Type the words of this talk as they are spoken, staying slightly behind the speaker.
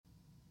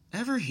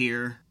Ever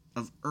hear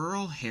of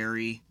Earl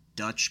Harry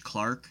Dutch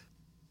Clark?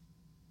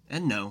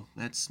 And no,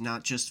 that's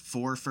not just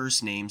four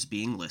first names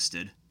being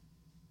listed.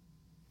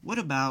 What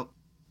about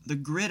the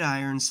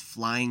Gridiron's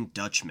Flying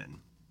Dutchman?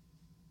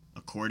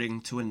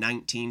 According to a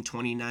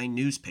 1929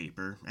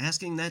 newspaper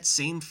asking that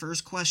same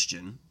first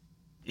question,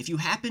 if you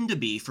happened to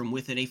be from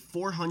within a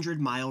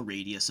 400-mile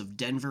radius of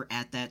Denver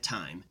at that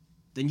time,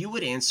 then you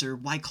would answer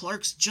why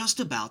Clark's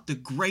just about the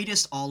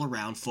greatest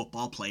all-around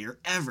football player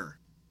ever.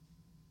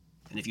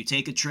 And if you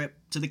take a trip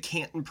to the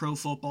Canton Pro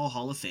Football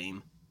Hall of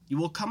Fame, you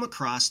will come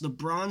across the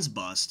bronze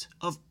bust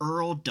of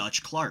Earl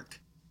Dutch Clark.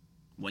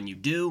 When you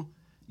do,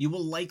 you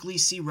will likely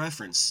see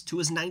reference to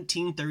his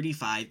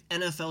 1935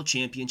 NFL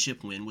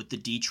championship win with the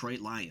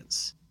Detroit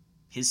Lions,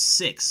 his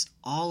 6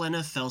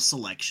 All-NFL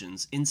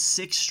selections in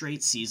 6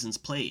 straight seasons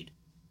played,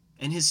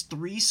 and his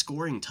 3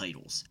 scoring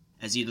titles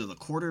as either the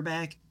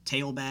quarterback,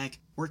 tailback,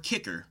 or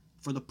kicker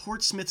for the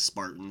Portsmouth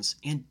Spartans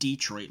and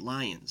Detroit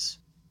Lions.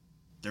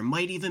 There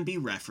might even be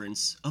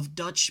reference of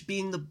Dutch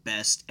being the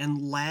best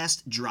and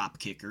last drop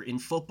kicker in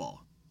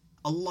football,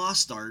 a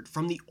lost art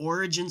from the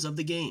origins of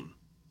the game.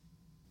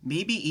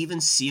 Maybe even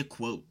see a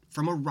quote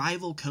from a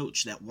rival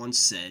coach that once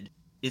said,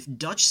 if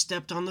Dutch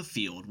stepped on the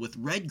field with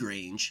Red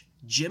Grange,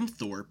 Jim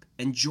Thorpe,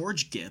 and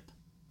George Gipp,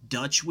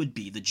 Dutch would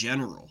be the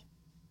general.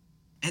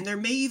 And there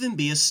may even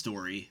be a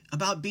story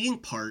about being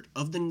part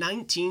of the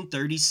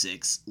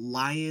 1936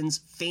 Lions'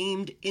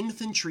 famed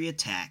infantry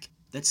attack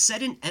that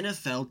set an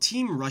NFL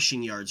team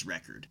rushing yards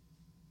record,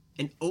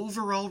 an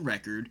overall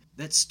record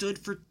that stood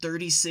for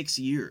 36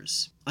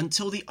 years,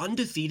 until the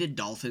undefeated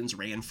Dolphins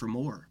ran for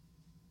more.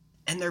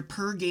 And their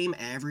per-game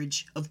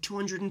average of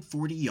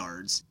 240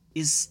 yards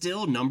is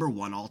still number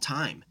 1 all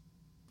time,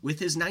 with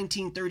his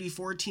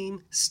 1934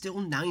 team still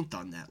 9th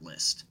on that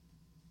list.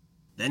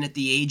 Then at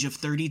the age of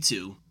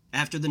 32,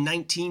 after the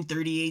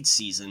 1938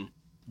 season,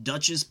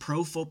 Dutch's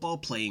pro football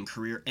playing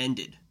career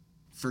ended,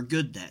 for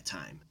good that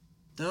time,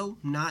 though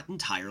not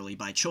entirely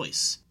by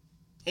choice,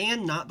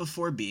 and not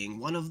before being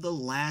one of the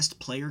last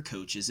player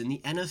coaches in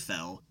the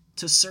NFL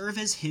to serve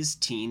as his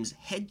team's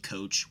head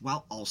coach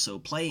while also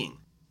playing.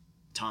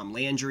 Tom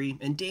Landry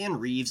and Dan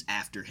Reeves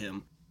after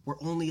him were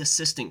only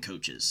assistant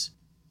coaches.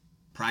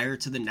 Prior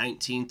to the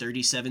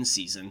 1937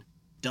 season,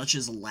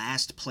 Dutch's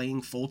last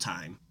playing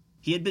full-time,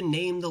 he had been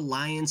named the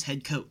Lions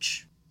head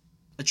coach,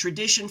 a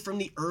tradition from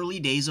the early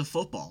days of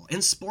football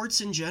and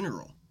sports in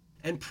general,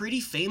 and pretty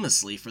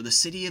famously for the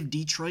city of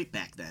Detroit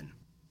back then.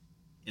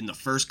 In the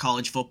first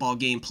college football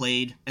game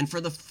played, and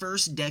for the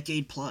first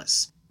decade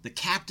plus, the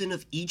captain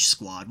of each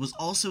squad was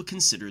also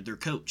considered their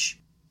coach.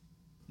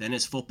 Then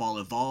as football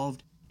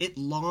evolved, it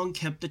long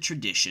kept the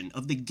tradition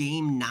of the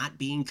game not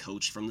being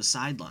coached from the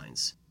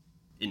sidelines.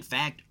 In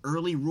fact,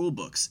 early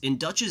rulebooks in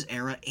Dutch's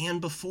era and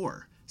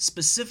before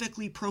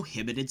specifically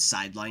prohibited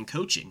sideline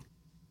coaching.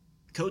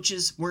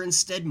 Coaches were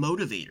instead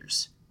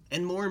motivators,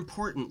 and more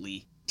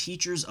importantly,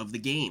 teachers of the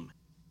game,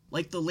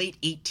 like the late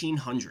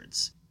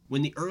 1800s,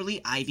 when the early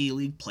Ivy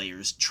League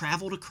players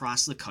traveled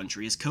across the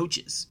country as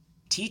coaches,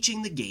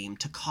 teaching the game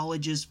to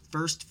colleges'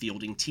 first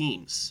fielding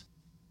teams.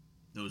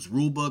 Those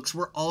rulebooks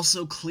were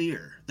also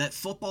clear that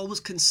football was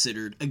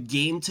considered a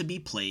game to be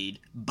played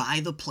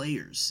by the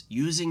players,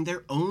 using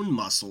their own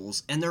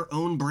muscles and their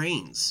own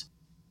brains.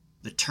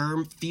 The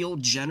term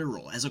field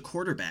general as a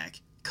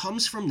quarterback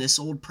comes from this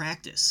old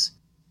practice,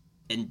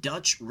 and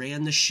Dutch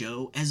ran the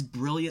show as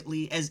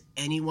brilliantly as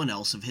anyone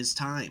else of his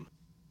time.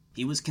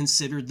 He was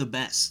considered the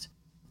best,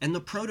 and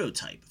the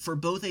prototype for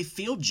both a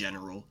field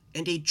general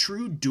and a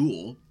true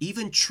dual,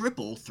 even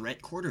triple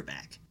threat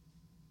quarterback.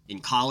 In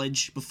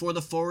college, before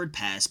the forward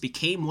pass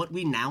became what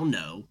we now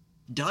know,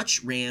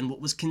 Dutch ran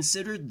what was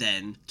considered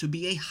then to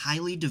be a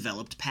highly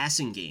developed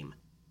passing game.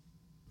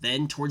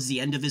 Then, towards the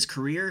end of his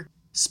career,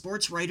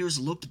 sports writers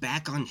looked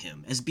back on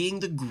him as being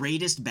the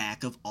greatest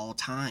back of all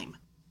time,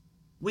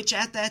 which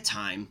at that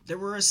time, there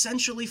were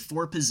essentially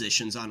 4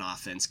 positions on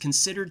offense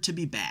considered to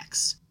be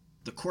backs: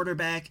 the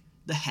quarterback,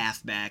 the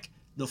halfback,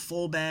 the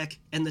fullback,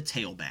 and the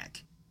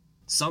tailback.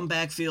 Some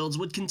backfields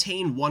would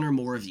contain one or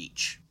more of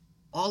each.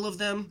 All of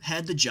them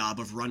had the job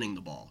of running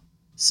the ball,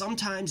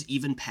 sometimes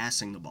even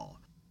passing the ball,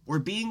 or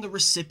being the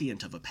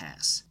recipient of a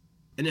pass,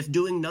 and if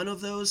doing none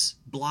of those,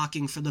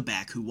 blocking for the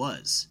back who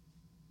was,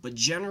 but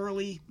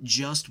generally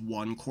just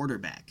one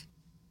quarterback.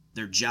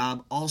 Their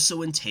job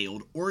also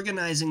entailed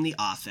organizing the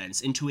offense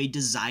into a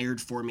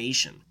desired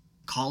formation,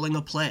 calling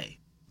a play,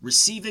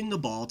 receiving the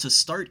ball to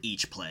start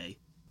each play,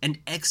 and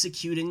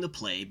executing the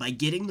play by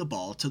getting the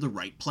ball to the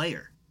right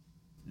player.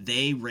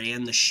 They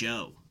ran the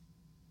show.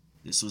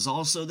 This was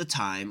also the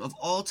time of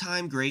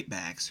all-time great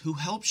backs who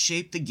helped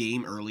shape the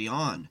game early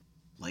on,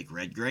 like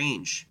Red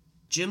Grange,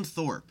 Jim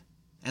Thorpe,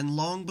 and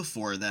long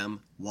before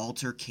them,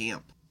 Walter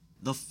Camp,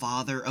 the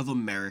father of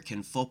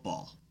American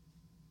football.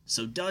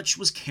 So Dutch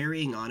was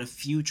carrying on a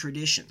few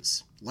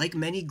traditions, like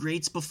many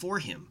greats before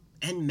him,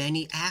 and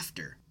many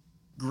after.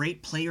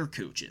 Great player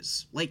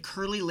coaches, like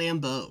Curly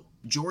Lambeau,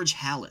 George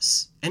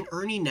Halas, and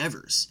Ernie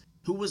Nevers,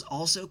 who was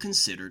also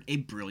considered a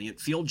brilliant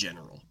field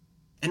general.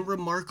 and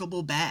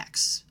remarkable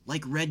backs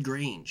like Red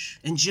Grange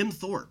and Jim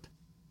Thorpe.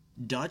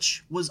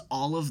 Dutch was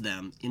all of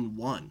them in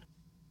one,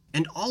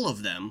 and all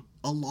of them,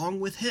 along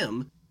with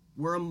him,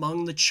 were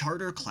among the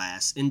charter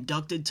class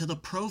inducted to the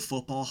Pro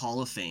Football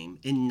Hall of Fame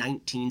in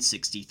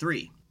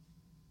 1963.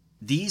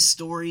 These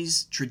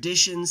stories,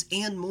 traditions,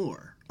 and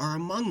more are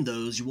among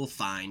those you will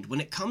find when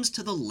it comes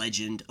to the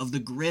legend of the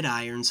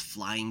Gridiron's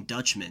Flying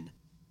Dutchman.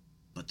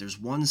 But there's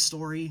one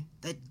story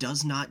that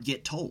does not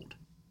get told,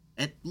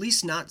 at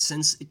least not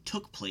since it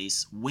took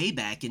place way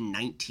back in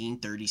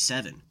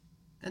 1937,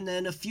 and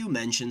then a few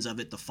mentions of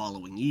it the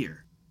following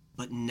year,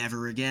 but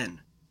never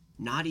again,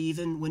 not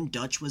even when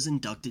Dutch was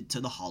inducted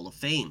to the Hall of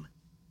Fame.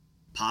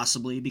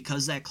 Possibly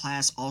because that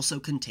class also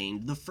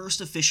contained the first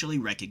officially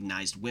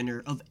recognized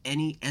winner of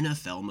any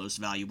NFL Most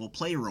Valuable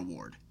Player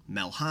award,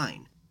 Mel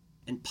Hein,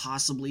 and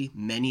possibly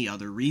many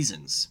other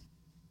reasons.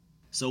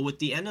 So with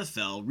the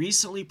NFL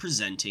recently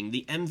presenting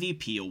the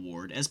MVP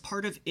award as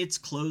part of its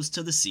close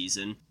to the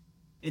season,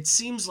 it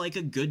seems like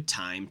a good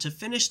time to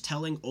finish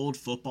telling old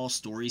football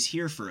stories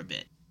here for a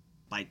bit,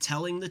 by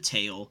telling the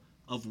tale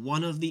of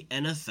one of the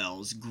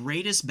NFL's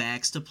greatest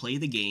backs to play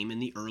the game in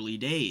the early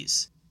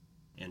days,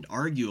 and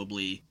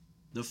arguably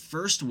the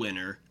first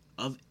winner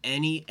of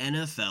any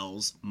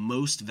NFL's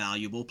Most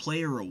Valuable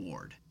Player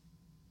award.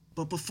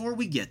 But before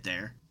we get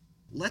there,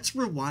 let's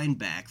rewind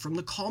back from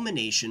the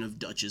culmination of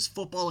Dutch's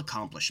football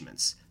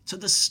accomplishments to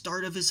the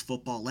start of his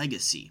football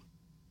legacy,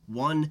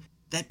 one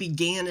that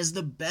began as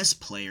the best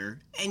player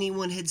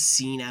anyone had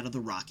seen out of the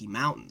Rocky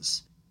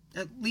Mountains,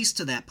 at least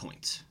to that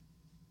point.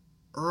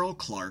 Earl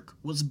Clark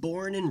was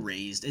born and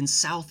raised in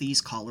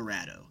southeast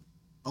Colorado,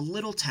 a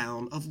little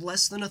town of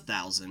less than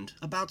 1,000,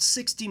 about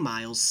 60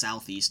 miles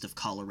southeast of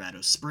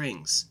Colorado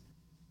Springs.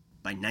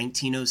 By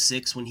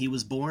 1906, when he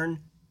was born,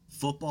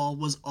 football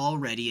was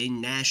already a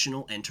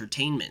national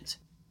entertainment.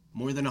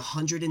 More than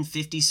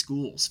 150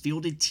 schools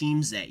fielded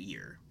teams that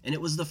year, and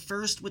it was the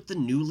first with the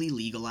newly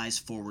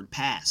legalized forward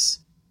pass,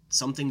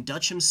 something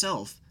Dutch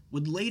himself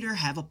would later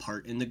have a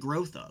part in the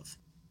growth of.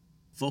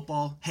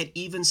 Football had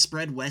even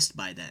spread west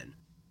by then.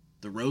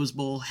 The Rose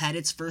Bowl had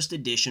its first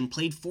edition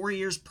played 4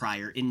 years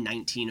prior in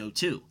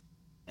 1902,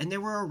 and there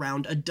were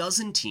around a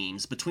dozen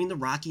teams between the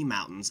Rocky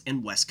Mountains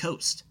and West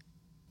Coast.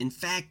 In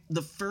fact,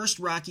 the first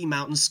Rocky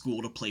Mountain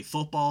school to play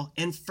football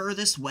and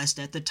furthest west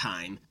at the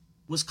time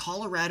was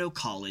Colorado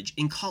College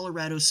in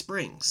Colorado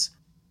Springs.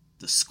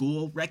 The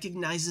school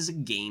recognizes a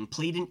game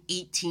played in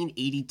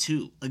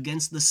 1882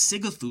 against the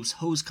Sigafoose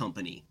Hose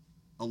Company,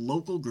 a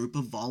local group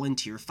of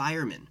volunteer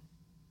firemen.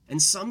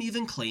 And some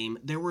even claim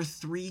there were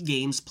 3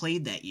 games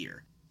played that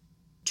year,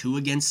 2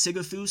 against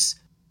Sigafoose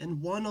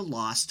and 1 a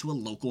loss to a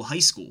local high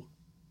school.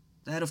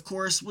 That, of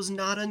course, was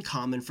not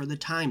uncommon for the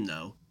time,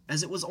 though,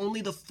 as it was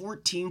only the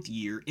 14th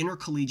year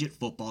intercollegiate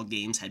football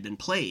games had been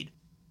played,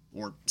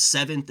 or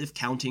 7th if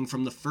counting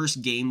from the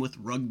first game with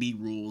rugby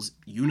rules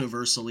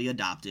universally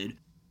adopted,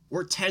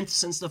 or 10th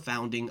since the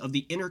founding of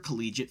the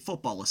Intercollegiate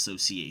Football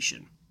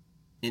Association.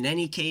 In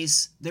any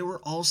case, there were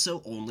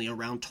also only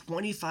around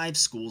 25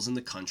 schools in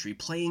the country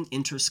playing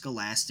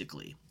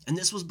interscholastically, and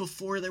this was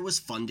before there was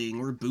funding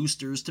or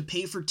boosters to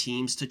pay for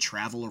teams to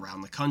travel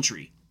around the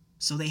country,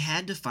 so they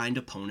had to find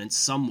opponents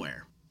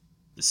somewhere.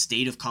 The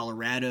state of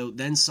Colorado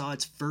then saw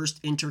its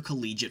first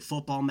intercollegiate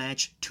football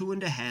match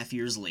 2.5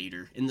 years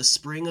later in the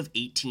spring of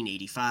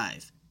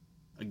 1885,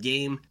 a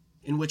game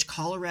in which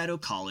Colorado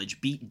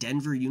College beat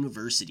Denver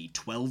University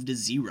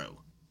 12-0.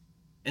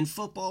 And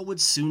football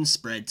would soon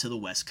spread to the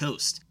West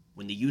Coast,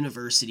 when the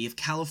University of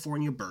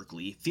California,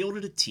 Berkeley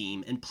fielded a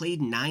team and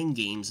played 9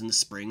 games in the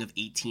spring of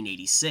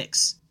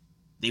 1886.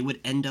 They would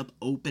end up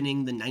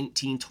opening the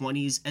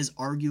 1920s as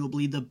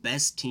arguably the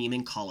best team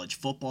in college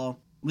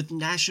football, with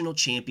national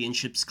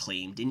championships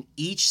claimed in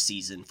each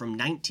season from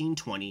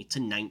 1920 to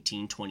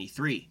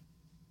 1923.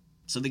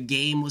 So the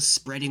game was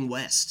spreading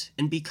west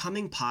and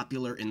becoming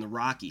popular in the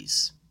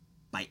Rockies.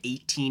 By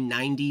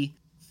 1890,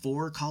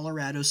 4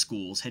 Colorado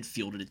schools had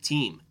fielded a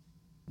team,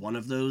 one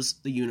of those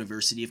the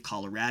University of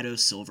Colorado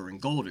Silver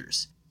and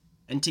Golders,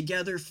 and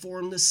together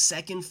formed the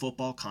second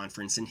football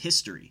conference in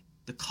history,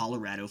 the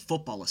Colorado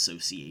Football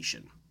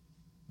Association.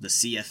 The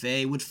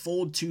CFA would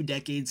fold 2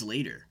 decades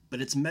later,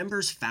 but its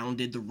members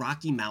founded the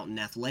Rocky Mountain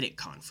Athletic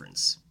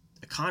Conference,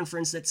 a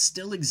conference that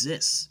still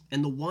exists,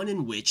 and the one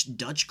in which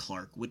Dutch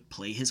Clark would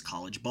play his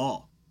college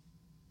ball.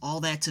 All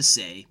that to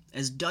say,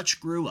 as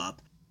Dutch grew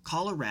up,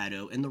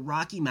 Colorado and the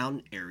Rocky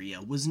Mountain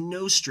area was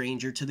no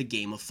stranger to the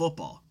game of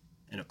football,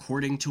 and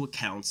according to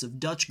accounts of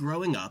Dutch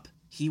growing up,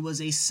 he was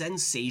a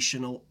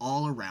sensational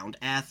all-around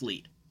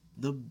athlete,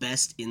 the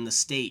best in the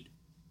state.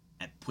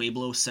 At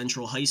Pueblo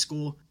Central High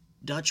School,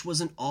 Dutch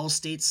was an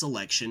all-state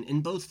selection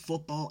in both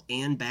football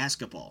and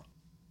basketball,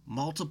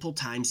 multiple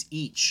times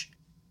each,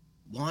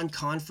 won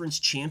conference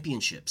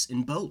championships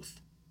in both,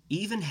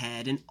 even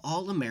had an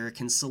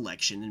All-American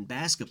selection in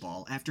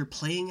basketball after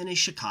playing in a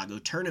Chicago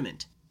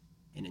tournament.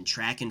 And in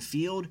track and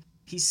field,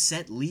 he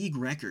set league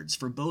records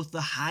for both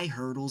the high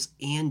hurdles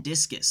and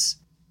discus.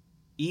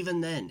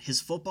 Even then, his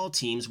football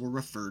teams were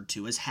referred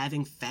to as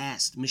having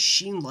fast,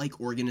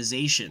 machine-like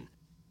organization,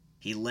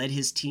 He led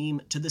his team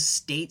to the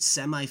state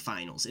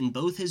semifinals in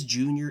both his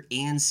junior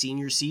and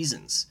senior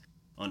seasons,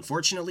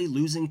 unfortunately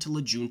losing to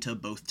La Junta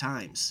both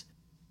times.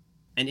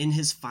 And in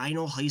his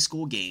final high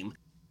school game,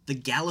 the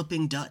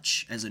Galloping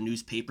Dutch, as a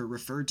newspaper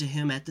referred to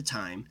him at the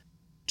time,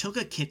 took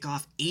a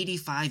kickoff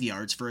 85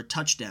 yards for a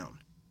touchdown,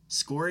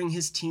 scoring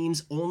his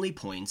team's only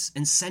points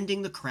and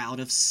sending the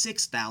crowd of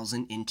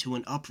 6,000 into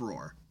an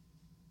uproar.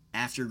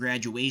 After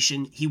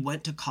graduation, he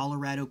went to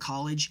Colorado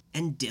College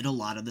and did a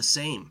lot of the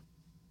same.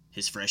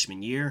 His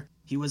freshman year,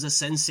 he was a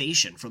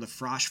sensation for the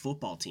Frosh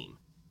football team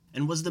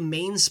and was the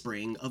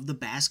mainspring of the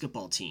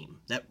basketball team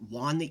that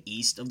won the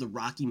East of the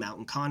Rocky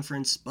Mountain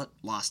Conference but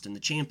lost in the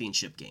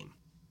championship game.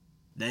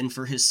 Then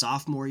for his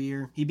sophomore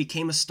year, he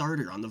became a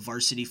starter on the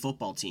varsity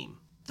football team,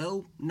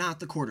 though not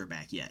the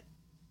quarterback yet.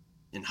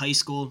 In high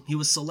school, he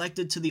was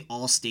selected to the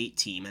All-State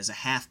team as a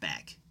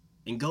halfback,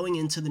 and going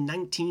into the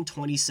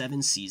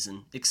 1927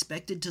 season,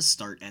 expected to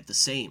start at the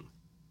same.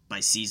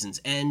 By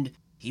season's end,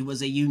 he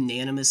was a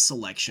unanimous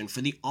selection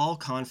for the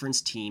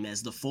All-Conference team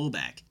as the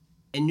fullback,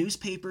 and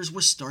newspapers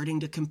were starting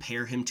to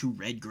compare him to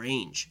Red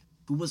Grange,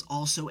 who was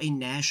also a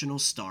national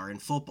star in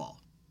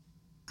football.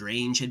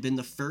 Grange had been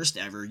the first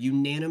ever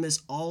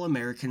unanimous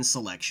All-American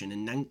selection in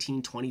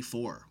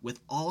 1924,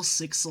 with all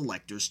 6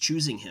 selectors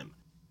choosing him.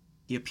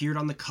 He appeared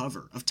on the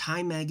cover of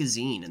Time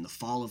magazine in the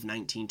fall of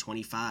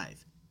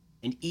 1925,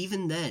 and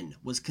even then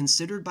was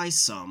considered by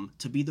some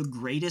to be the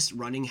greatest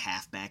running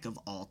halfback of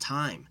all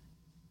time.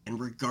 And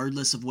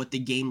regardless of what the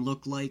game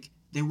looked like,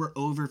 there were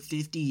over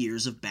 50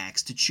 years of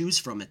backs to choose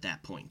from at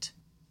that point.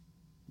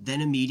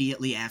 Then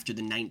immediately after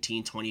the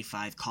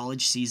 1925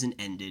 college season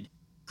ended,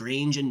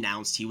 Grange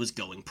announced he was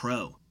going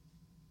pro.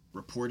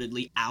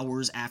 Reportedly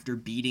hours after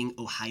beating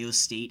Ohio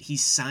State, he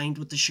signed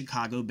with the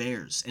Chicago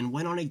Bears and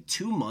went on a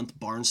 2-month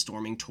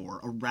barnstorming tour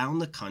around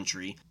the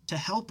country to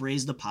help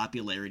raise the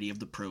popularity of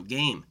the pro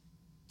game,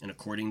 and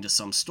according to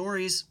some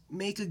stories,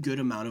 make a good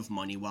amount of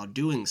money while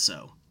doing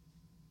so.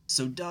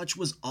 So Dutch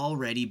was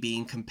already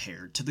being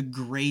compared to the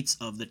greats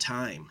of the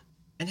time,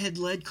 and had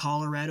led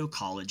Colorado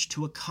College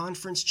to a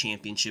conference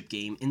championship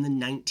game in the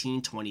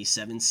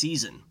 1927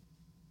 season.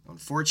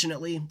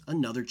 Unfortunately,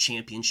 another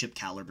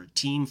championship-caliber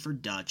team for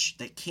Dutch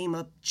that came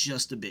up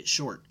just a bit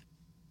short.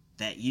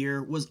 That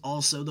year was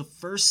also the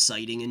first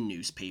sighting in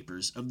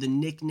newspapers of the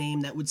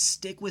nickname that would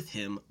stick with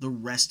him the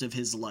rest of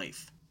his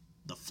life,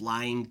 the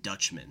Flying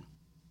Dutchman.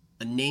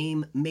 A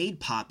name made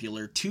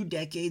popular 2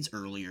 decades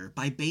earlier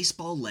by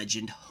baseball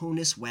legend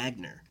Honus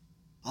Wagner,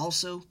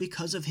 also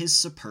because of his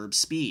superb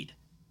speed.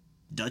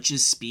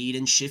 Dutch's speed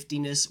and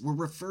shiftiness were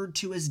referred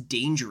to as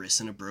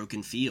dangerous in a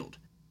broken field,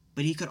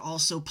 but he could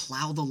also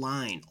plow the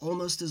line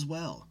almost as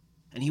well,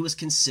 and he was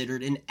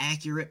considered an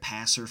accurate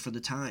passer for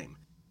the time,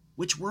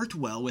 which worked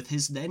well with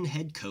his then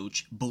head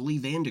coach Bully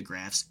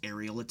Vandegraff's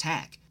aerial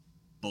attack,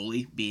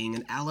 Bully being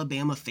an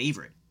Alabama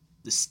favorite,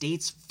 the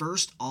state's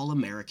first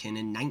All-American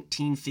in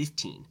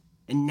 1915,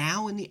 and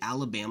now in the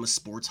Alabama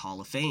Sports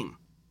Hall of Fame.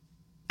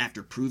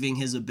 After proving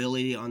his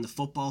ability on the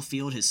football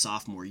field his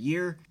sophomore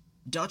year,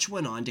 Dutch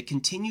went on to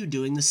continue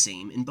doing the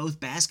same in both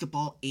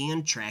basketball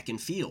and track and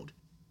field.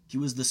 He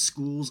was the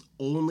school's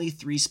only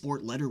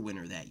 3-sport letter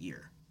winner that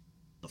year.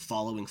 The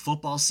following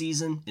football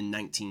season, in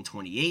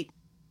 1928,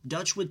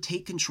 Dutch would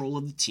take control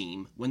of the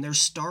team when their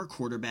star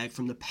quarterback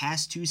from the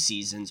past 2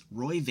 seasons,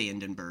 Roy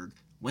Vandenberg,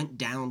 went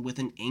down with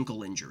an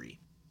ankle injury.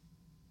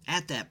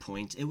 At that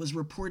point, it was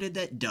reported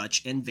that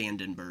Dutch and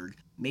Vandenberg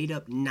made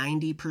up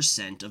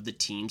 90% of the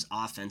team's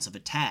offensive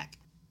attack,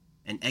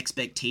 and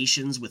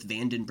expectations with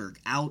Vandenberg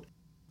out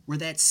were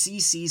that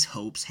CC's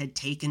hopes had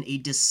taken a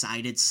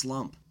decided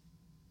slump.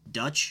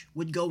 Dutch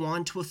would go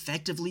on to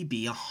effectively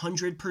be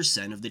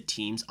 100% of the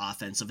team's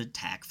offensive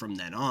attack from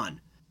then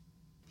on.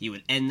 He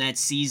would end that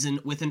season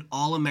with an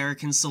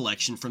All-American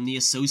selection from the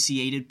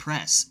Associated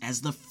Press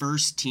as the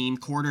first-team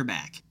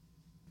quarterback,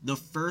 the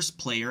first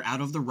player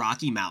out of the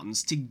Rocky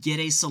Mountains to get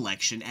a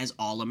selection as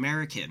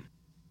All-American.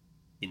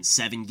 In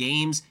 7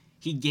 games,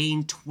 he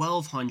gained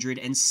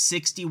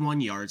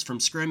 1,261 yards from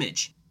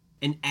scrimmage,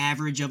 an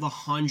average of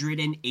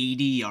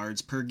 180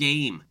 yards per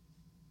game.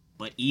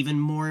 But even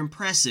more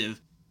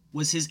impressive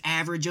was his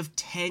average of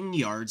 10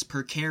 yards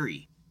per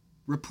carry,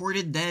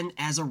 reported then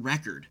as a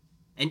record,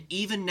 and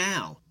even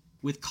now,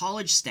 with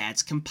college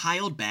stats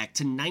compiled back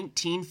to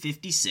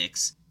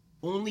 1956,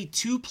 only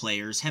 2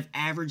 players have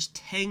averaged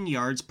 10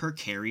 yards per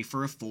carry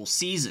for a full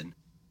season,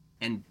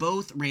 and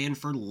both ran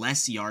for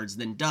less yards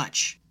than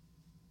Dutch.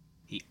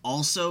 He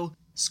also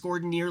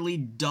scored nearly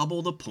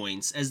double the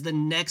points as the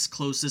next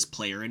closest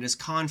player in his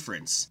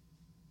conference,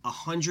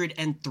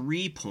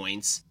 103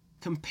 points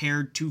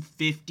compared to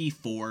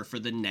 54 for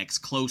the next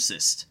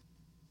closest.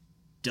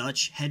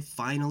 Dutch had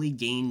finally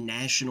gained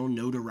national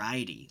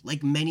notoriety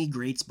like many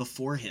greats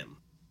before him.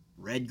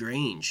 Red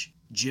Grange,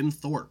 Jim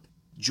Thorpe,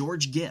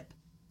 George Gipp,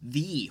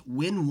 the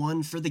win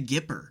one for the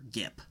Gipper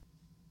Gipp.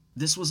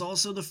 This was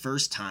also the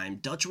first time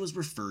Dutch was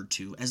referred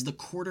to as the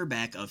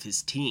quarterback of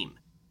his team,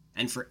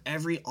 and for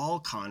every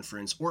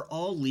all-conference or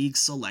all-league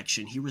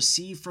selection he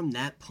received from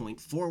that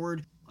point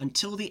forward,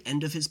 until the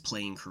end of his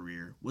playing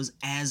career was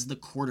as the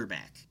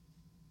quarterback.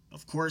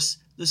 Of course,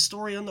 the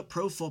story on the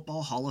Pro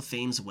Football Hall of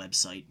Fame's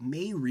website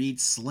may read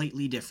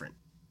slightly different.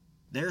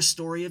 Their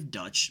story of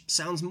Dutch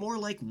sounds more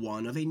like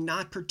one of a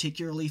not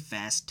particularly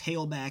fast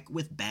tailback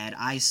with bad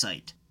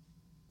eyesight.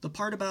 The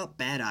part about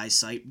bad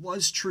eyesight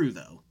was true,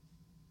 though.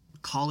 A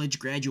college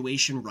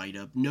graduation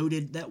write-up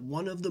noted that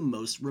one of the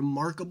most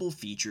remarkable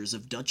features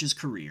of Dutch's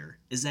career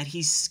is that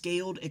he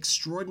scaled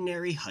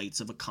extraordinary heights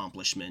of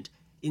accomplishment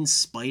in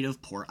spite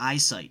of poor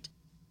eyesight.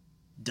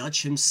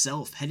 Dutch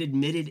himself had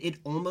admitted it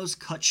almost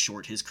cut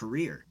short his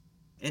career,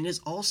 and is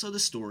also the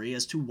story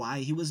as to why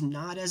he was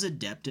not as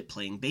adept at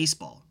playing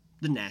baseball,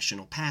 the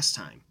national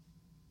pastime.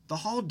 The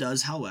Hall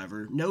does,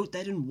 however, note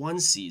that in one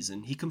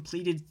season he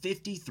completed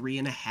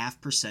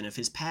 53.5% of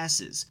his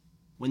passes,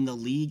 when the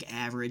league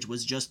average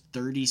was just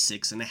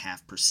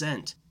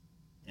 36.5%.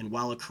 And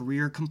while a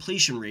career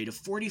completion rate of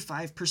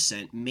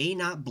 45% may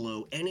not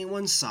blow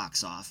anyone's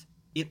socks off,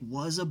 it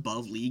was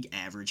above league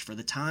average for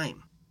the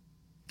time.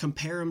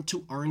 Compare him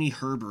to Arnie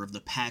Herber of the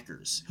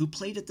Packers, who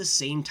played at the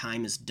same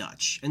time as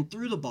Dutch and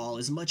threw the ball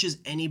as much as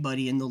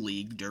anybody in the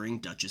league during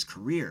Dutch's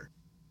career.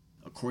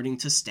 According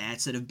to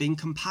stats that have been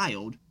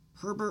compiled,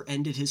 Herber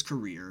ended his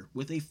career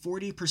with a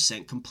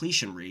 40%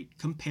 completion rate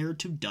compared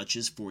to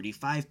Dutch's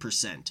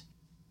 45%.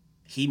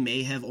 He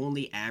may have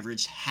only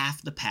averaged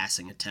half the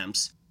passing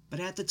attempts, but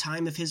at the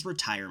time of his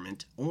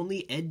retirement,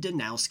 only Ed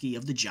Danowski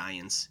of the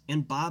Giants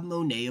and Bob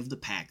Monet of the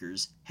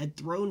Packers had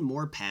thrown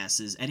more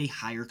passes at a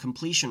higher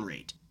completion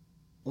rate,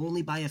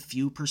 only by a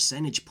few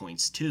percentage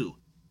points too.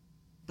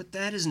 But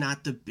that is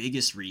not the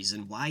biggest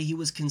reason why he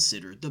was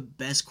considered the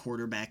best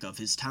quarterback of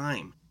his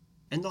time.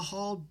 And the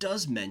Hall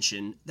does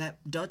mention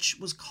that Dutch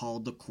was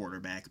called the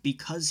quarterback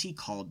because he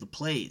called the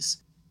plays,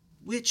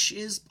 which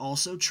is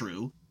also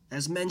true.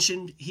 As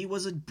mentioned, he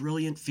was a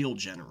brilliant field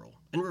general,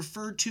 and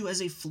referred to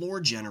as a floor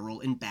general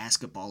in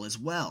basketball as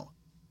well.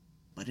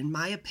 But in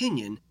my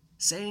opinion,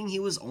 saying he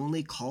was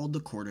only called the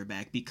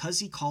quarterback because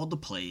he called the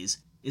plays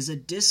is a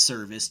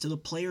disservice to the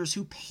players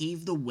who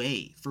paved the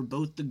way for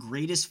both the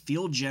greatest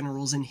field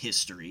generals in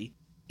history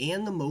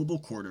and the mobile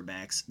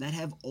quarterbacks that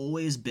have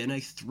always been a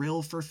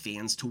thrill for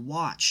fans to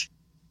watch,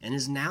 and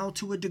is now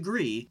to a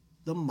degree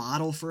the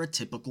model for a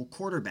typical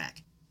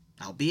quarterback,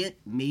 albeit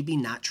maybe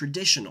not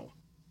traditional.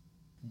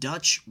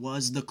 Dutch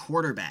was the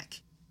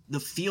quarterback,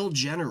 the field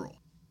general,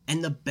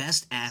 and the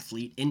best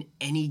athlete in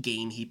any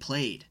game he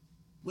played,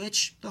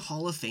 which the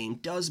Hall of Fame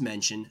does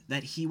mention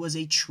that he was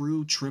a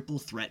true triple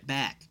threat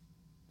back.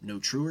 No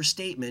truer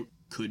statement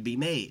could be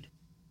made.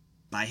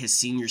 By his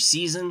senior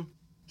season,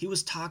 he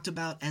was talked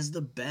about as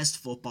the best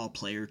football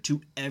player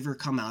to ever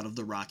come out of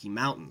the Rocky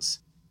Mountains,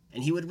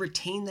 and he would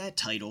retain that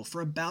title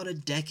for about a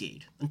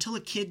decade until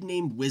a kid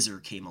named Whizzer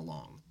came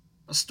along,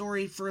 a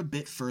story for a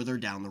bit further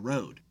down the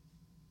road.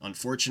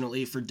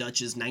 Unfortunately for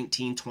Dutch's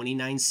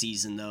 1929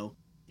 season, though,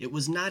 it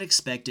was not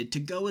expected to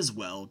go as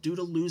well due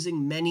to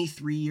losing many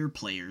three-year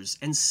players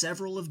and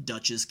several of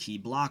Dutch's key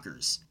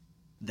blockers,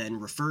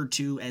 then referred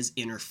to as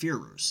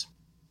interferers.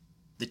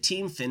 The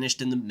team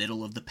finished in the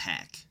middle of the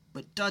pack,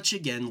 but Dutch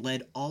again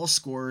led all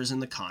scorers in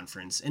the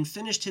conference and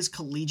finished his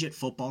collegiate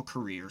football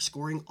career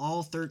scoring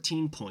all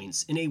 13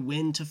 points in a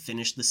win to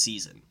finish the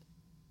season.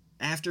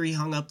 After he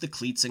hung up the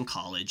cleats in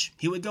college,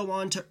 he would go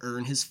on to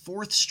earn his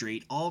fourth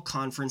straight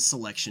all-conference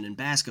selection in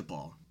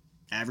basketball,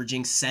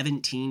 averaging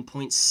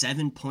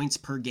 17.7 points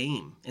per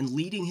game and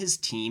leading his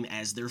team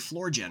as their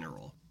floor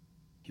general.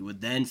 He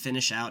would then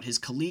finish out his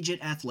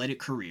collegiate athletic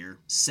career,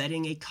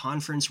 setting a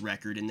conference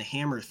record in the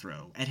hammer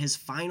throw at his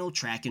final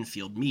track and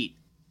field meet.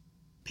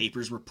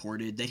 Papers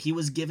reported that he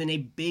was given a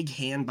big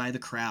hand by the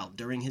crowd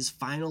during his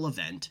final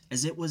event,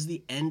 as it was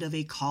the end of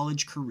a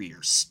college career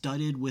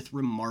studded with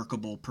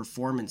remarkable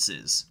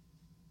performances.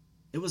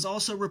 It was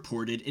also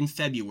reported in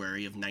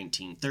February of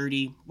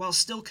 1930, while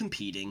still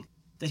competing,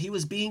 that he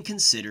was being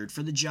considered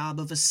for the job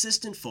of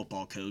assistant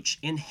football coach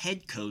and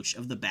head coach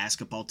of the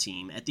basketball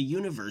team at the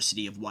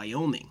University of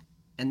Wyoming,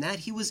 and that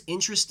he was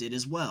interested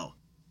as well.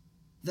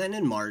 Then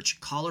in March,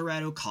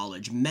 Colorado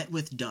College met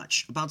with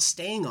Dutch about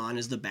staying on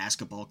as the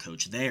basketball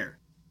coach there.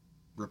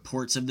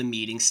 Reports of the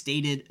meeting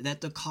stated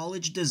that the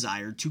college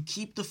desired to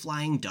keep the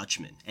Flying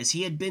Dutchman, as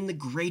he had been the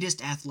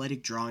greatest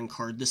athletic drawing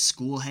card the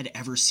school had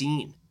ever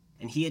seen,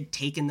 and he had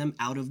taken them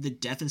out of the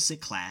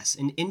deficit class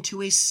and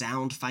into a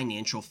sound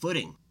financial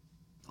footing.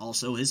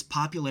 Also, his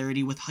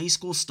popularity with high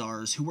school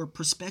stars who were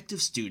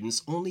prospective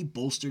students only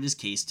bolstered his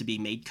case to be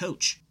made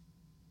coach.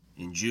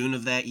 In June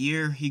of that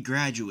year, he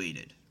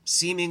graduated,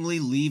 seemingly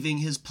leaving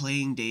his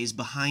playing days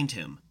behind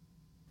him.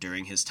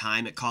 During his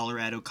time at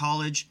Colorado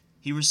College,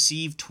 he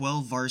received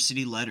 12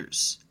 varsity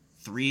letters,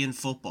 3 in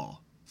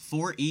football,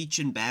 4 each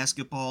in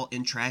basketball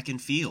and track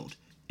and field,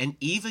 and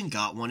even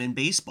got one in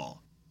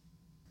baseball.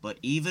 But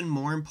even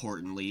more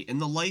importantly, in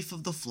the life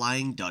of the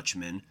Flying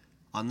Dutchman,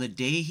 on the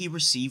day he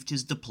received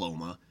his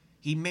diploma,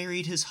 he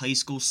married his high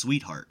school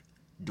sweetheart,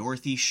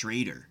 Dorothy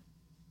Schrader.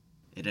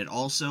 It had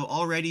also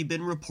already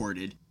been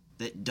reported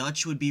that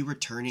Dutch would be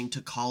returning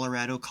to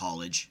Colorado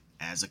College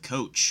as a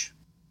coach.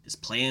 His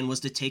plan was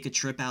to take a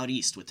trip out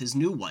east with his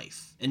new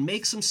wife and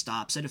make some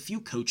stops at a few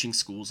coaching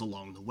schools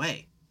along the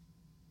way.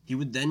 He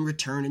would then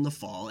return in the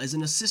fall as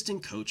an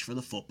assistant coach for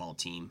the football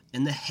team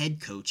and the head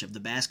coach of the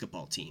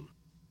basketball team.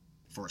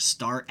 For a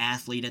star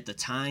athlete at the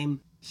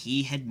time,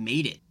 he had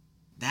made it.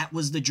 That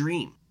was the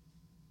dream.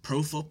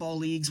 Pro football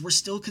leagues were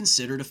still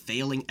considered a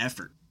failing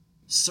effort.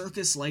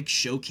 Circus-like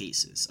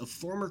showcases of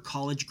former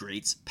college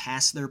greats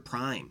past their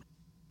prime.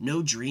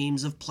 No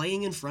dreams of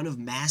playing in front of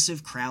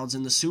massive crowds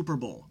in the Super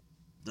Bowl.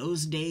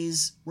 Those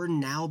days were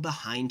now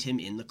behind him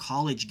in the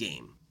college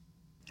game.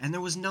 And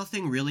there was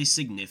nothing really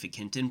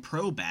significant in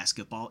pro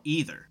basketball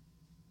either.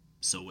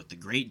 So with the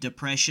Great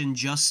Depression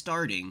just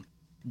starting,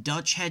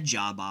 Dutch had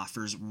job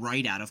offers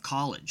right out of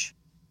college.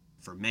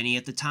 For many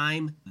at the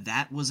time,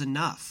 that was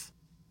enough,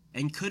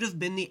 and could have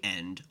been the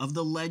end of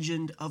the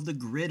legend of the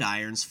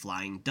Gridiron's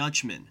Flying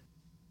Dutchman.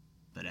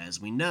 But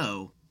as we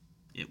know,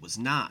 it was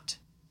not.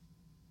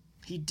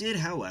 He did,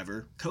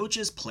 however, coach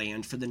as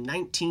planned for the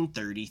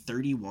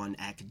 1930-31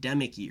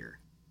 academic year.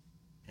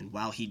 And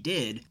while he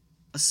did,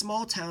 a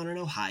small town in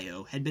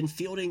Ohio had been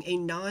fielding a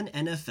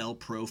non-NFL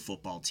pro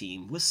football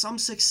team with some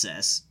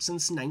success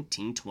since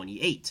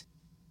 1928.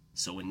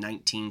 So in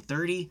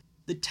 1930,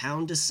 the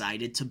town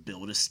decided to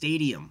build a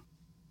stadium.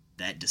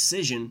 That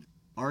decision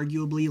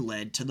arguably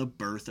led to the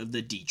birth of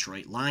the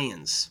Detroit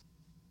Lions.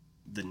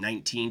 The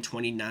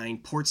 1929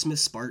 Portsmouth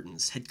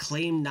Spartans had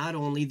claimed not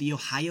only the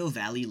Ohio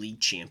Valley League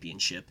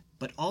Championship,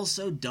 but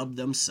also dubbed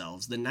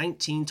themselves the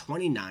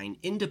 1929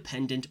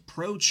 Independent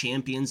Pro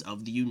Champions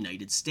of the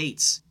United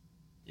States.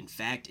 In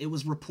fact, it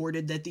was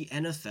reported that the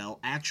NFL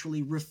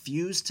actually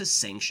refused to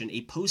sanction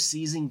a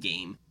postseason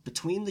game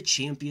between the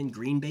champion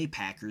Green Bay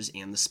Packers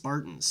and the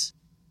Spartans.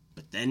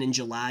 But then in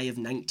July of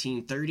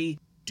 1930,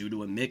 due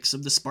to a mix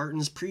of the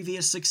Spartans'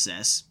 previous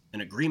success,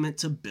 an agreement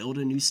to build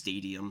a new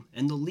stadium,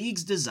 and the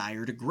league's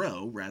desire to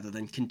grow rather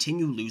than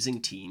continue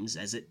losing teams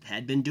as it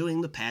had been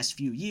doing the past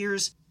few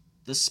years,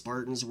 the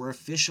Spartans were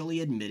officially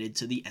admitted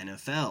to the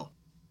NFL.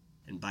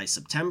 And by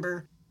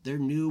September, their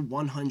new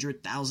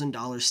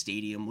 $100,000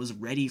 stadium was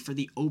ready for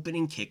the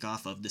opening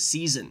kickoff of the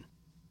season.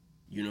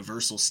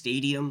 Universal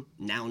Stadium,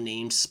 now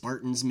named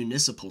Spartans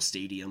Municipal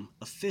Stadium,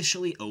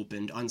 officially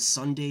opened on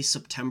Sunday,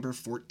 September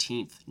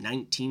 14,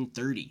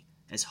 1930,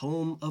 as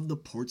home of the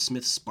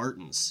Portsmouth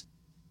Spartans.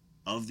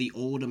 Of the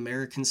old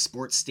American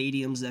sports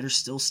stadiums that are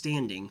still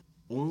standing,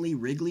 only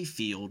Wrigley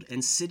Field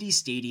and City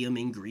Stadium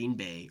in Green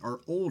Bay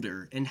are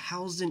older and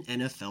housed an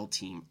NFL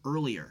team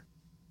earlier.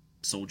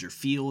 Soldier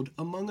Field,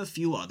 among a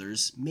few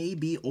others, may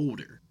be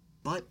older,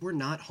 but were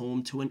not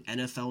home to an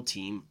NFL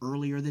team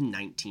earlier than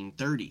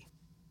 1930.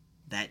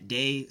 That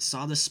day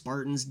saw the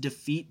Spartans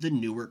defeat the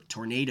Newark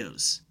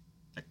Tornadoes,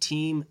 a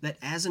team that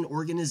as an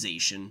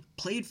organization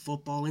played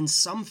football in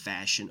some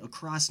fashion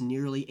across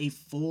nearly a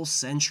full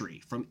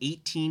century from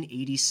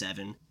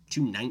 1887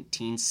 to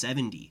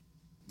 1970,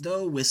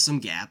 though with some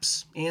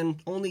gaps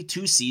and only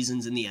 2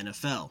 seasons in the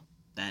NFL,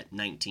 that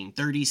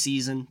 1930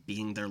 season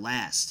being their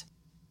last.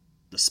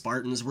 The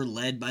Spartans were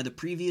led by the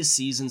previous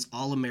season's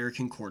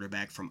All-American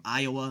quarterback from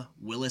Iowa,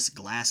 Willis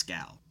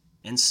Glasgow,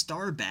 and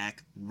star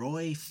back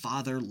Roy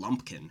 "Father"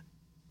 Lumpkin,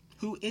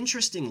 who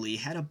interestingly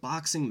had a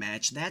boxing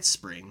match that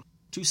spring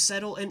to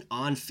settle an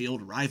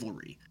on-field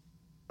rivalry,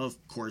 of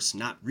course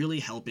not really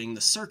helping the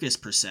circus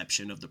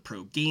perception of the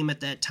pro game at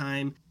that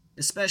time,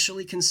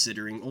 especially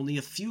considering only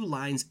a few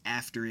lines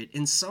after it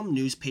in some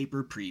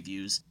newspaper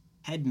previews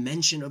had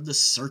mention of the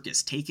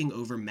circus taking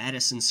over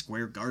Madison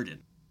Square Garden,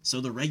 so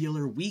the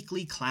regular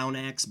weekly clown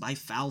acts by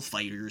foul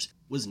fighters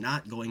was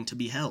not going to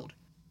be held.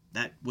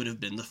 That would have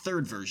been the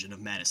third version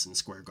of Madison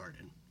Square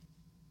Garden.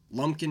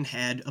 Lumpkin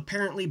had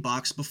apparently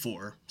boxed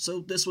before, so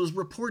this was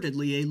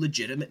reportedly a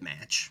legitimate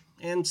match,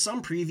 and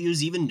some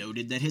previews even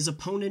noted that his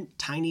opponent,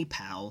 Tiny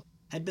Powell,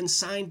 had been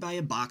signed by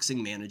a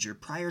boxing manager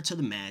prior to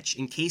the match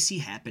in case he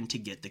happened to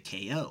get the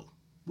KO,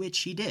 which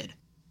he did.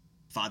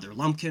 Father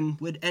Lumpkin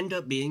would end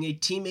up being a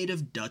teammate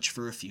of Dutch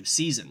for a few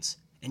seasons,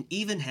 and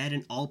even had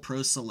an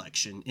All-Pro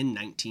selection in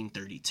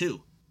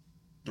 1932.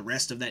 The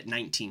rest of that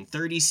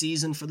 1930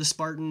 season for the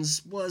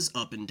Spartans was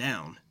up and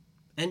down,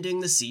 ending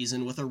the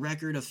season with a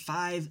record of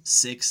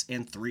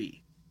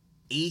 5-6-3,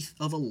 8th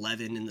of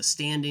 11 in the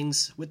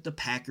standings, with the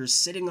Packers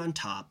sitting on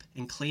top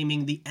and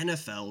claiming the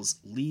NFL's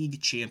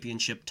league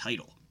championship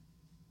title.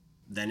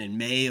 Then in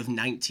May of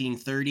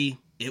 1930,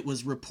 it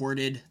was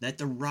reported that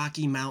the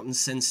Rocky Mountain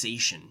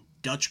sensation,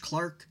 Dutch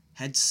Clark,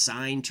 had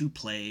signed to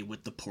play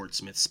with the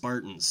Portsmouth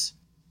Spartans.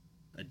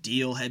 A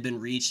deal had been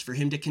reached for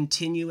him to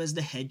continue as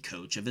the head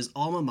coach of his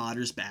alma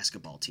mater's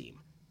basketball team,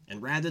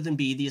 and rather than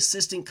be the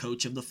assistant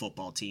coach of the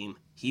football team,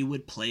 he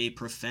would play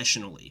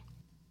professionally.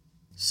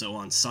 So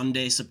on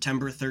Sunday,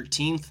 September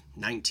 13th,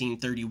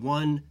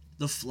 1931,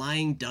 the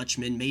Flying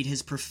Dutchman made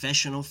his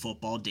professional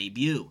football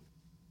debut,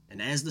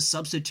 and as the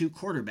substitute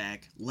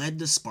quarterback, led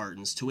the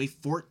Spartans to a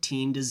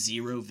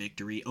 14-0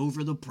 victory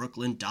over the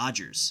Brooklyn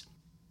Dodgers.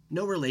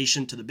 No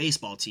relation to the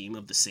baseball team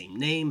of the same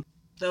name,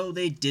 though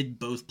they did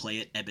both play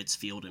at Ebbets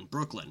Field in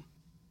Brooklyn.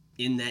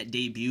 In that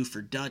debut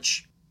for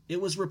Dutch, it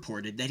was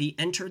reported that he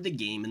entered the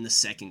game in the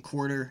second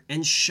quarter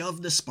and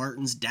shoved the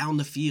Spartans down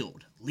the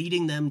field,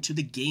 leading them to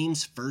the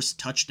game's first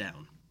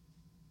touchdown.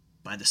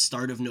 By the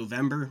start of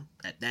November,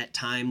 at that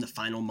time the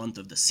final month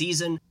of the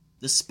season,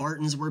 the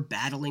Spartans were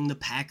battling the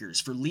Packers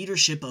for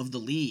leadership of the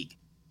league,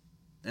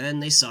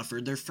 and they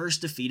suffered their first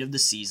defeat of the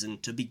season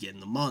to begin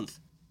the month.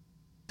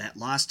 That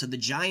loss to the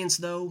Giants,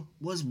 though,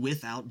 was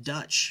without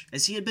Dutch,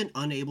 as he had been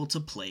unable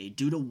to play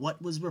due to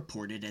what was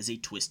reported as a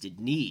twisted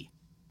knee,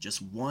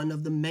 just one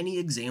of the many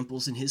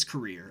examples in his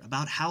career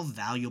about how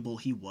valuable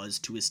he was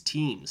to his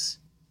teams.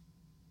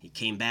 He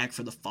came back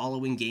for the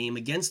following game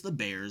against the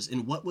Bears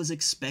in what was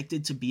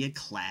expected to be a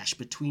clash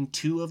between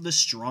two of the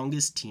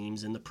strongest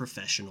teams in the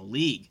professional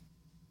league.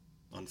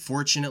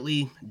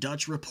 Unfortunately,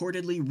 Dutch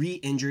reportedly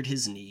re-injured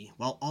his knee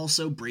while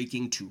also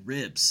breaking two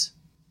ribs.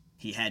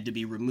 He had to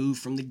be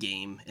removed from the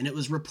game, and it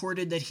was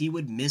reported that he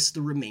would miss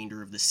the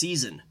remainder of the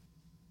season.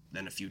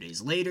 Then a few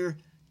days later,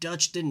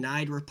 Dutch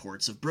denied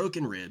reports of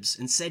broken ribs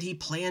and said he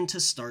planned to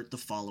start the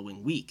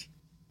following week,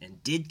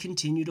 and did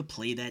continue to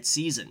play that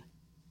season.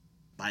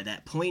 By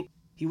that point,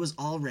 he was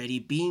already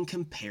being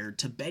compared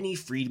to Benny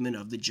Friedman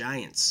of the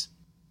Giants.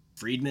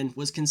 Friedman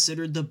was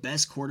considered the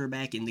best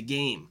quarterback in the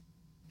game,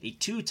 a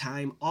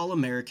two-time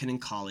All-American in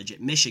college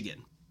at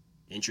Michigan.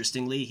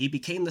 Interestingly, he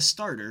became the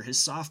starter his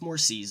sophomore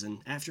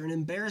season after an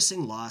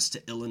embarrassing loss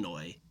to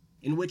Illinois,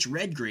 in which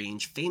Red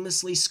Grange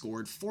famously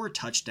scored 4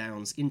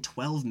 touchdowns in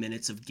 12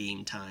 minutes of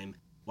game time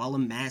while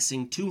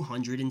amassing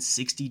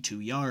 262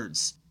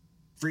 yards.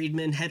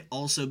 Friedman had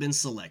also been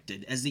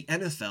selected as the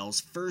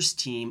NFL's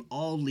first-team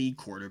All-League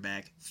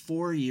quarterback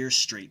 4 years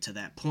straight to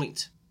that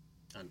point,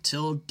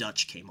 until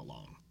Dutch came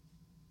along.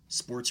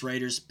 Sports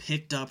writers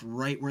picked up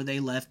right where they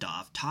left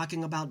off,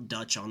 talking about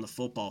Dutch on the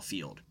football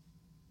field.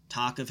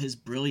 Talk of his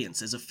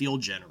brilliance as a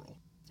field general,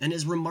 and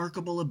his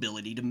remarkable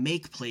ability to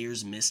make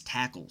players miss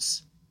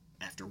tackles.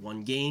 After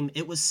one game,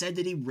 it was said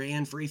that he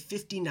ran for a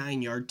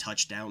 59-yard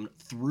touchdown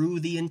through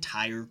the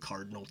entire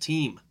Cardinal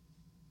team.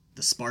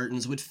 The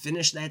Spartans would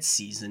finish that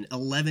season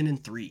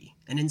 11-3,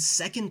 and in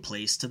second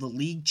place to the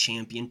league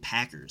champion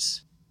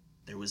Packers.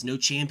 There was no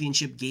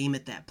championship game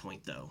at that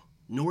point, though,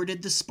 nor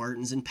did the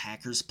Spartans and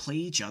Packers play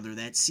each other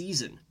that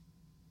season.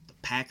 The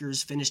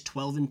Packers finished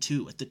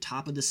 12-2 at the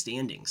top of the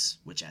standings,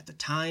 which at the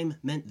time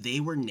meant they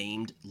were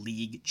named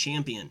league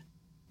champion.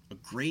 A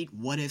great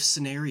what-if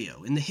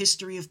scenario in the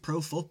history of pro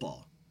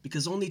football,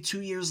 because only 2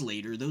 years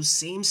later those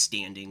same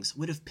standings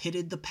would have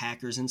pitted the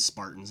Packers and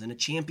Spartans in a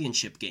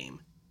championship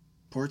game.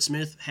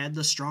 Portsmouth had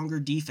the stronger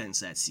defense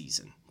that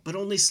season, but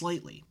only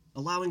slightly,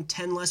 allowing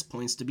 10 less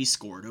points to be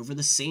scored over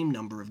the same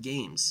number of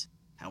games.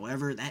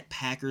 However, that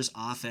Packers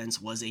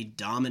offense was a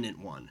dominant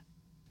one,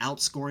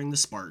 outscoring the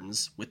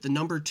Spartans with the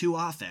number 2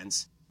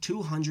 offense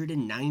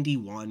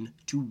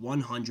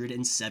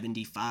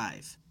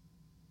 291-175.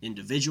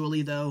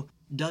 Individually, though,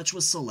 Dutch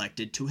was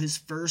selected to his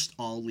first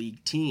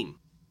All-League team.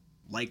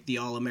 Like the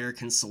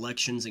All-American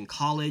selections in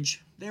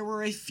college, there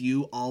were a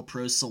few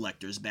All-Pro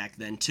selectors back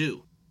then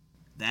too.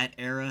 That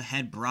era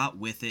had brought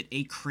with it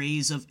a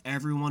craze of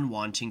everyone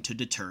wanting to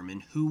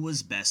determine who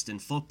was best in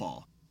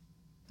football.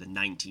 The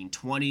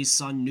 1920s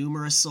saw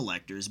numerous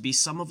selectors be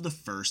some of the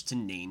first to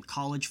name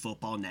college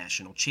football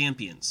national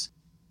champions.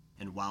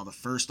 And while the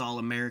first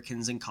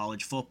All-Americans in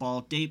college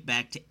football date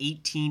back to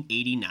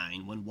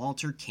 1889 when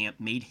Walter Camp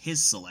made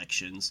his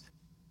selections,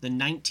 the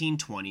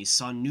 1920s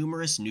saw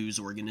numerous news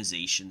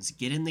organizations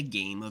get in the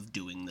game of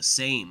doing the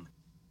same.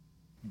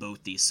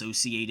 Both the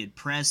Associated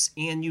Press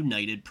and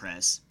United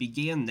Press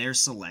began their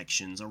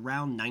selections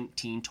around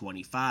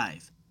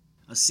 1925,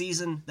 a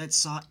season that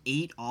saw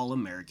 8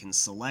 All-American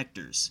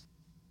selectors.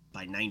 By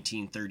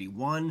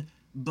 1931,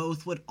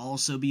 both would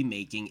also be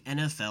making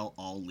NFL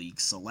All-League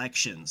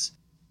selections,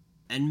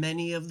 and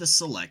many of the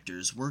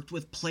selectors worked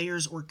with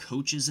players or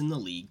coaches in the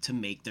league to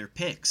make their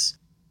picks,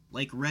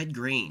 like Red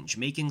Grange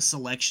making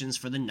selections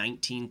for the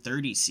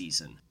 1930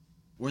 season,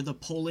 or the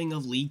polling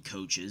of league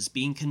coaches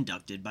being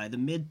conducted by the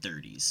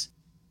mid-30s,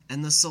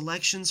 and the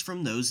selections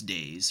from those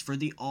days for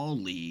the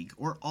All-League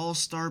or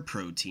All-Star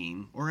Pro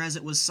Team, or as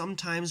it was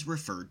sometimes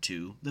referred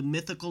to, the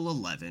Mythical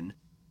 11,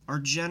 are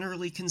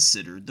generally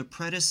considered the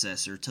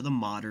predecessor to the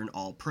modern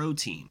All-Pro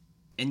Team,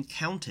 and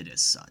counted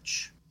as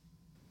such.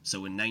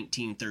 So in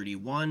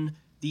 1931,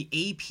 the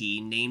AP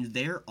named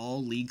their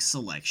All-League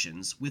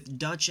selections with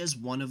Dutch as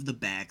one of the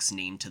backs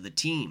named to the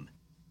team,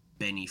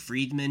 Benny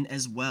Friedman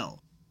as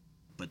well.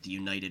 But the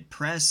United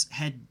Press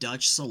had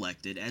Dutch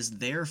selected as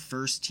their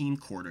first-team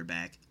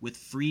quarterback with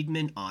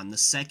Friedman on the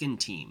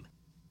second team,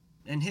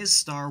 and his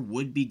star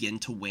would begin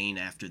to wane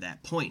after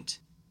that point,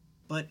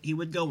 but he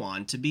would go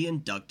on to be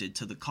inducted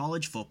to the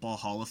College Football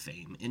Hall of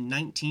Fame in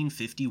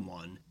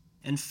 1951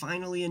 and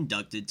finally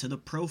inducted to the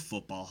Pro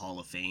Football Hall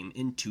of Fame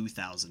in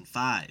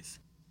 2005.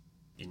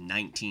 In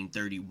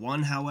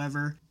 1931,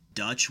 however,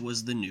 Dutch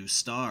was the new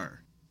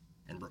star,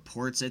 and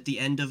reports at the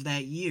end of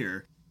that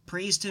year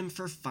praised him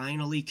for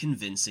finally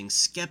convincing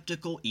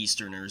skeptical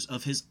Easterners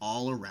of his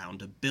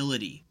all-around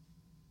ability.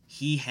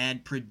 He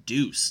had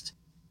produced,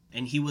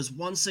 and he was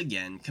once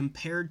again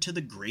compared to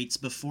the greats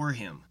before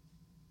him.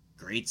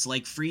 Greats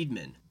like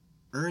Friedman,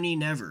 Ernie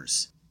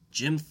Nevers,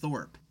 Jim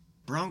Thorpe,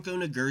 Bronco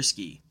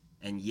Nagurski,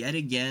 and yet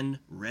again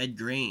Red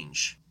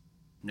Grange.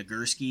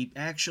 Nagurski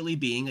actually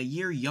being a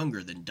year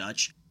younger than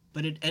Dutch,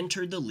 but had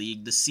entered the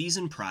league the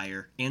season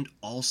prior and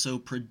also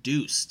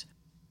produced,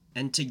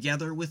 and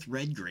together with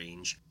Red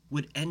Grange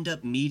would end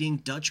up meeting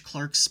Dutch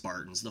Clark's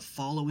Spartans the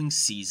following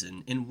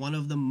season in one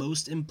of the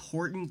most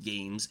important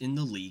games in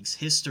the league's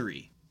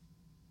history.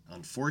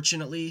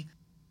 Unfortunately,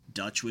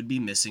 Dutch would be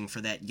missing for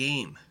that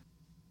game.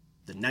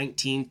 The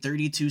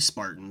 1932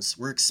 Spartans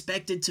were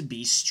expected to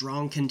be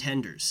strong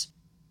contenders.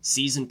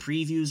 Season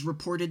previews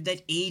reported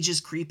that age is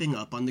creeping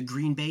up on the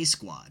Green Bay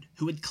squad,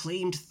 who had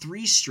claimed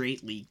 3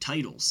 straight league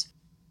titles,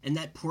 and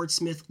that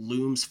Portsmouth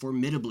looms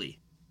formidably.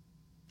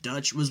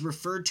 Dutch was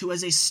referred to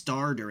as a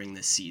star during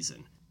this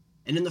season,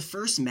 and in the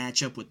first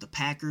matchup with the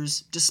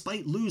Packers,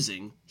 despite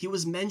losing, he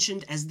was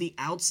mentioned as the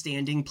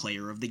outstanding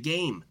player of the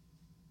game.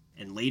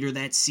 And later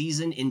that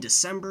season, in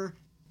December,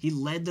 he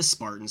led the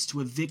Spartans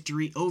to a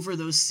victory over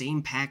those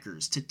same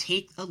Packers to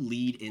take a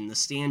lead in the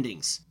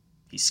standings.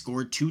 He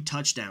scored 2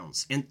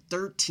 touchdowns and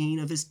 13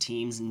 of his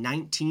team's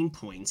 19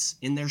 points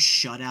in their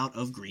shutout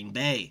of Green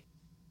Bay.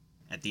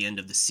 At the end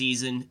of the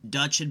season,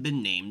 Dutch had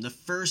been named the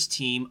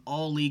first-team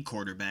All-League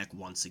quarterback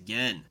once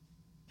again.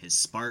 His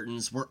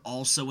Spartans were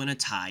also in a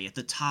tie at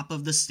the top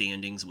of the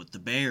standings with the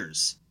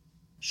Bears.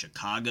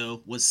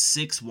 Chicago was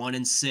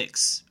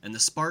 6-1-6, and the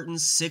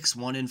Spartans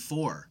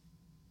 6-1-4.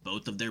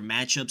 Both of their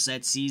matchups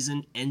that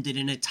season ended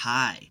in a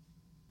tie.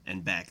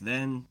 And back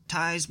then,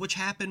 ties, which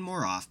happened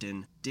more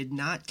often, did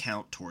not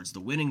count towards the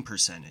winning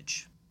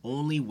percentage,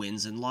 only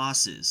wins and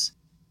losses.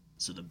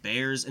 So the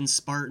Bears and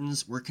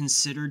Spartans were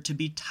considered to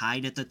be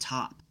tied at the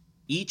top,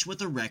 each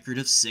with a record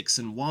of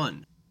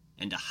 6-1,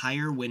 and a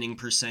higher winning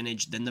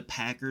percentage than the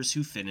Packers,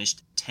 who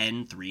finished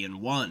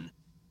 10-3-1.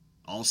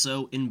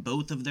 Also, in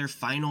both of their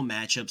final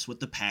matchups with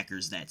the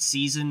Packers that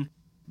season,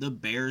 the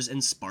Bears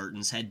and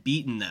Spartans had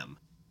beaten them.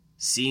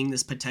 Seeing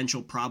this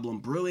potential problem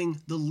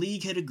brewing, the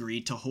league had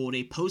agreed to hold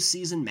a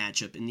postseason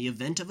matchup in the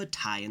event of a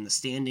tie in the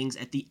standings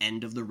at the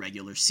end of the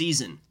regular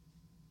season.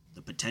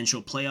 The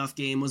potential playoff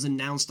game was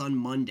announced on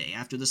Monday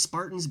after the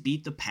Spartans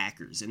beat the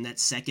Packers in that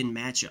second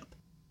matchup,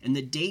 and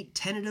the date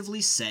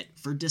tentatively set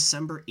for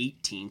December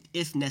 18th,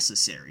 if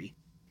necessary,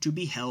 to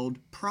be held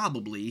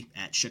probably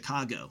at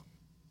Chicago.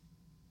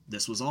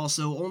 This was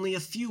also only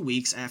a few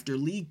weeks after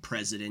league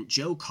president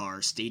Joe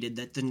Carr stated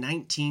that the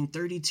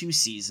 1932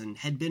 season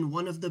had been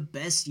one of the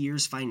best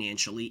years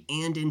financially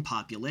and in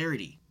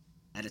popularity.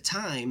 At a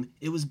time,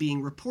 it was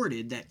being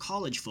reported that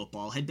college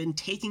football had been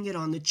taking it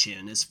on the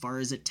chin as far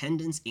as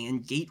attendance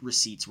and gate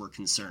receipts were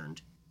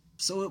concerned.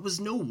 So it was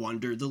no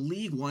wonder the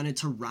league wanted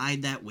to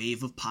ride that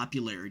wave of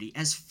popularity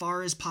as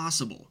far as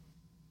possible.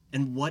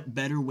 And what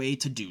better way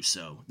to do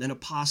so than a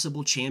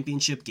possible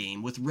championship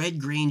game with Red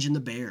Grange and the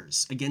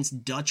Bears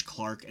against Dutch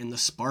Clark and the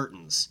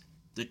Spartans,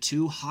 the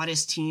 2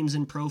 hottest teams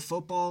in pro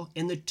football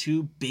and the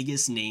 2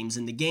 biggest names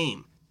in the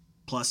game,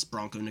 plus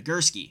Bronco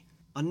Nagurski,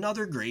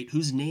 another great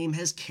whose name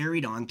has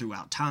carried on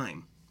throughout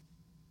time.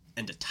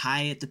 And a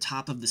tie at the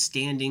top of the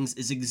standings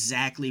is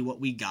exactly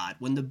what we got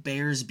when the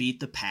Bears beat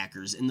the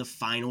Packers in the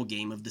final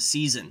game of the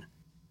season.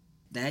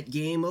 That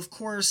game, of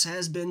course,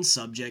 has been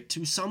subject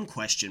to some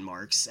question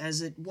marks,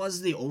 as it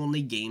was the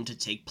only game to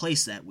take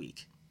place that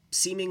week,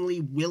 seemingly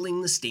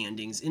willing the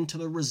standings into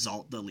the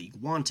result the league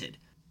wanted.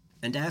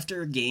 And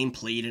after a game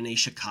played in a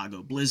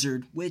Chicago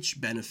blizzard,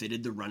 which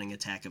benefited the running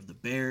attack of the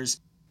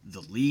Bears,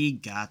 the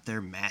league got their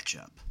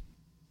matchup.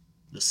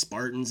 The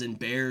Spartans and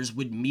Bears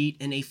would meet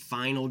in a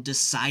final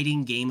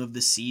deciding game of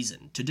the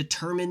season to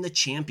determine the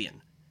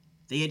champion.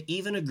 They had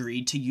even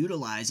agreed to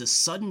utilize a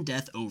sudden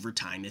death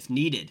overtime if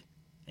needed.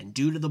 And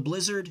due to the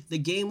blizzard, the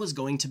game was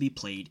going to be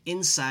played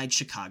inside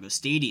Chicago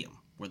Stadium,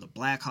 where the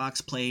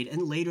Blackhawks played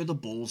and later the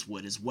Bulls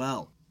would as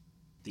well.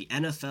 The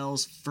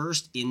NFL's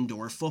first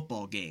indoor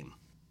football game.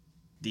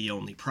 The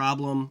only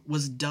problem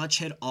was Dutch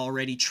had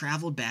already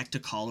traveled back to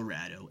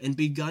Colorado and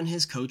begun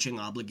his coaching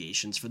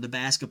obligations for the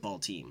basketball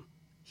team.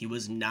 He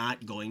was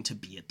not going to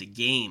be at the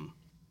game.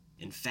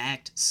 In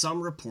fact,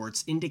 some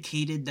reports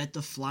indicated that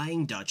the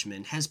Flying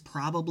Dutchman has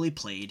probably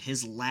played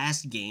his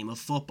last game of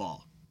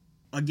football.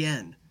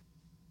 Again.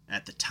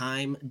 At the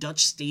time,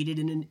 Dutch stated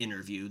in an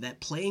interview that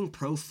playing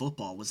pro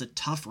football was a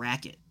tough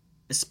racket,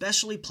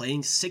 especially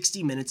playing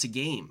 60 minutes a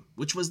game,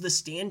 which was the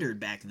standard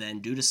back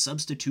then due to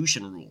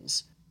substitution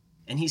rules.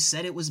 And he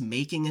said it was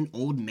making an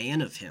old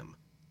man of him.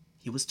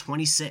 He was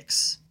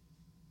 26.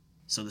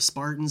 So the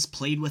Spartans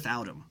played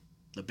without him.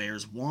 The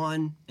Bears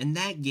won, and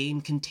that game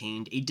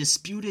contained a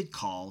disputed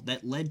call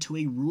that led to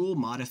a rule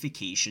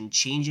modification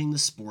changing the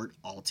sport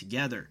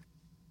altogether.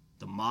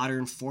 The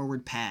modern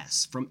forward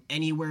pass from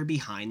anywhere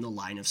behind the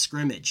line of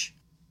scrimmage.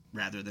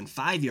 Rather than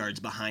 5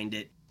 yards behind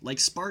it, like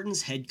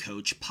Spartans head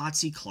coach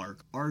Potsy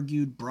Clark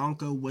argued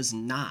Bronco was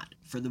not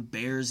for the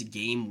Bears'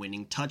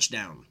 game-winning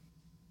touchdown.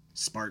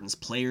 Spartans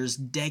players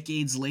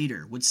decades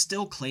later would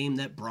still claim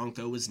that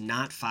Bronco was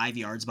not 5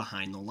 yards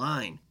behind the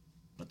line,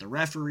 but the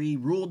referee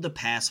ruled the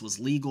pass was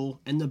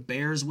legal and the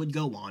Bears would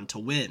go on to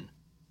win.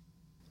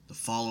 The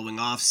following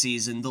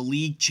offseason, the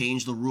league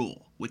changed the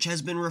rule, which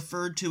has been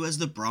referred to as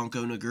the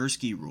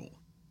Bronco-Nagurski rule,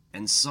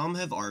 and some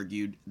have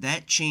argued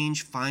that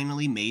change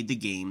finally made the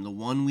game the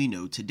one we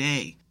know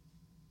today,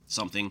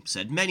 something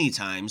said many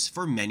times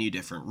for many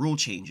different rule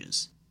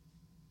changes.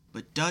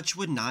 But Dutch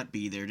would not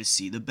be there to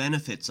see the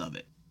benefits of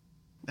it,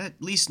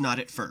 at least not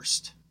at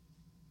first.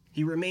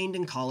 He remained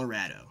in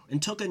Colorado and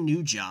took a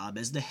new job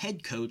as the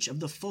head coach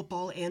of the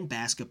football and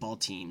basketball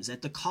teams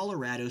at the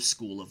Colorado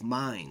School of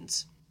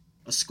Mines,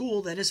 a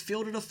school that has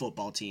fielded a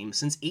football team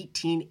since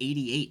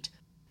 1888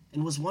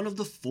 and was one of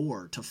the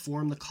 4 to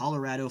form the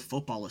Colorado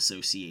Football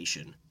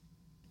Association.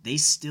 They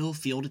still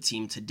field a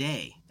team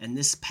today, and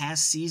this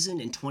past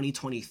season in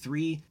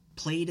 2023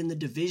 played in the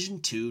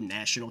Division II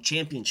National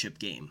Championship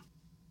game.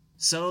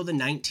 So the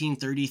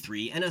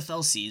 1933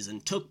 NFL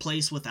season took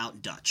place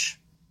without Dutch.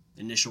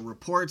 Initial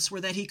reports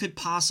were that he could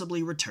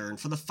possibly return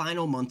for the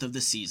final month of the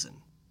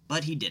season,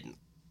 but he didn't.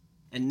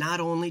 And not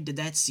only did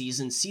that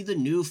season see the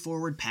new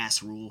forward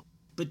pass rule,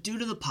 but due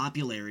to the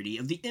popularity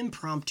of the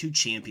impromptu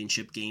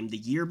championship game the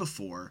year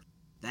before,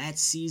 that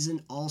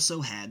season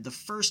also had the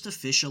first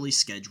officially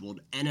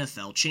scheduled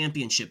NFL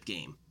championship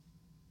game.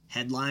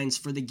 Headlines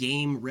for the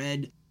game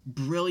read,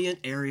 "Brilliant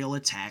aerial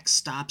attack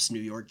stops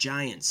New York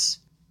Giants."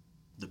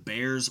 The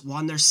Bears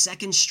won their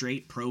second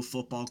straight pro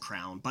football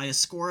crown by a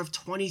score of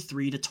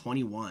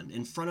 23-21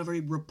 in front of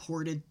a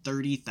reported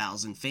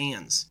 30,000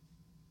 fans.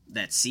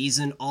 That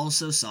season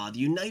also saw the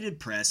United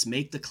Press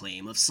make the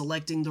claim of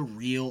selecting the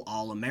real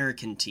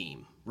All-American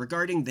team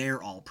regarding their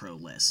All-Pro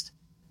list.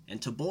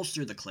 And to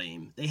bolster the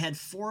claim, they had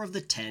 4 of the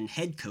 10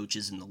 head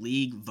coaches in the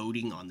league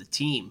voting on the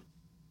team.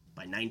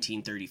 By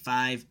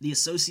 1935, the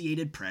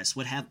Associated Press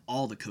would have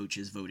all the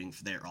coaches voting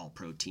for their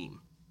All-Pro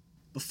team.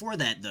 Before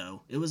that,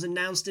 though, it was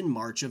announced in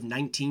March of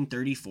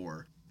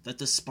 1934 that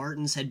the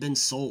Spartans had been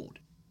sold.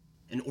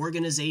 An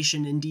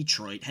organization in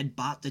Detroit had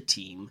bought the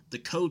team, the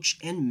coach,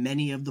 and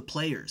many of the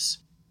players.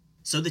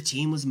 So the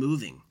team was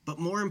moving, but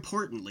more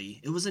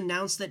importantly, it was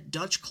announced that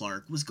Dutch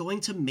Clark was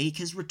going to make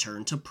his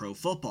return to pro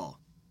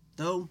football,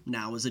 though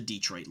now as a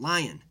Detroit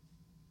Lion.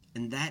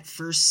 And that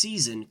first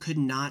season could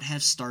not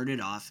have started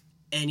off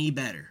any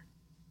better.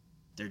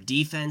 Their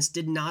defense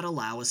did not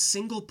allow a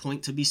single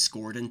point to be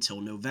scored until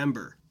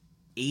November.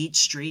 8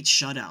 straight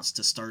shutouts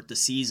to start the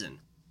season.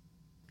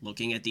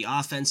 Looking at the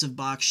offensive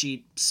box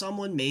sheet,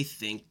 someone may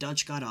think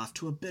Dutch got off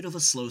to a bit of a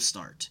slow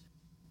start,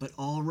 but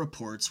all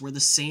reports were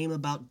the same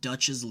about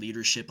Dutch's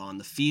leadership on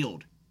the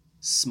field.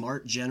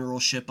 Smart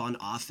generalship on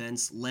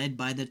offense led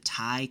by the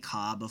Ty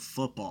Cobb of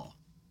football,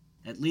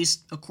 at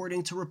least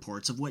according to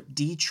reports of what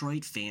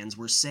Detroit fans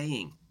were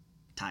saying.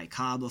 Ty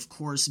Cobb, of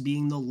course,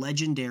 being the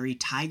legendary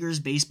Tigers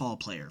baseball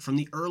player from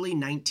the early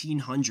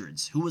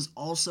 1900s, who was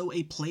also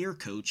a player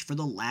coach for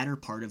the latter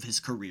part of his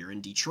career in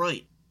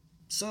Detroit.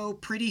 So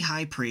pretty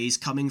high praise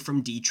coming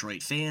from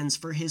Detroit fans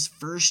for his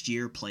first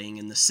year playing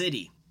in the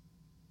city.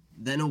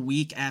 Then a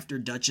week after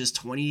Dutch's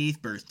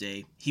 28th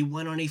birthday, he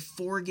went on a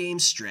 4-game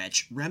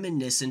stretch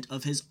reminiscent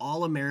of his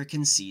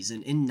All-American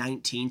season in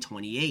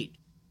 1928.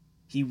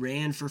 He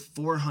ran for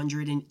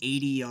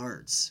 480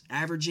 yards,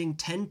 averaging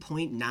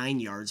 10.9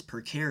 yards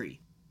per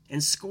carry,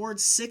 and scored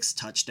 6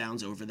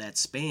 touchdowns over that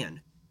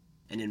span.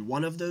 And in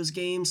one of those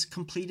games,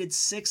 completed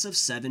 6 of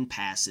 7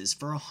 passes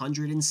for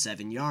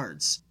 107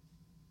 yards.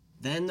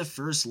 Then the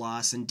first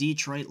loss in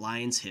Detroit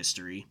Lions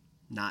history,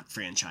 not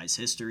franchise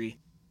history,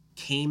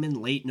 came in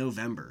late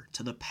November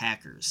to the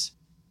Packers.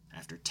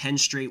 After 10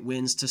 straight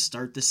wins to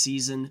start the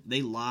season,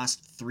 they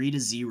lost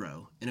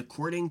 3-0, and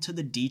according to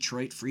the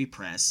Detroit Free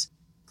Press,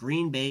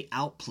 Green Bay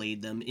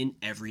outplayed them in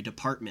every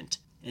department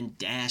and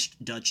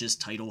dashed Dutch's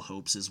title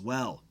hopes as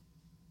well.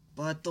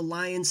 But the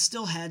Lions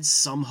still had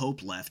some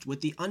hope left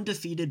with the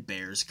undefeated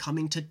Bears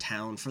coming to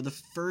town for the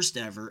first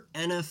ever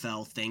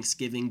NFL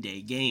Thanksgiving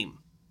Day game.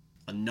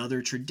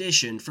 Another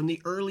tradition from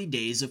the early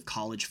days of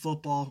college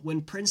football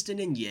when Princeton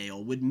and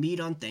Yale would meet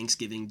on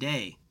Thanksgiving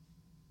Day.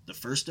 The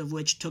first of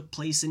which took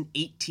place in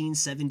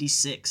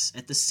 1876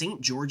 at the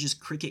St. George's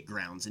Cricket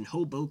Grounds in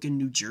Hoboken,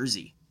 New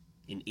Jersey.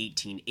 In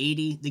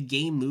 1880, the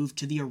game moved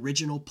to the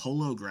original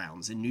Polo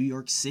Grounds in New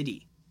York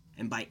City,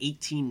 and by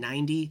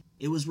 1890,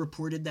 it was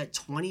reported that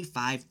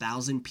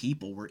 25,000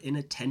 people were in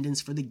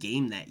attendance for the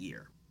game that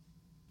year.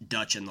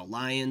 Dutch and the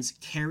Lions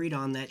carried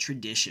on that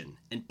tradition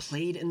and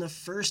played in the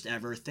first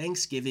ever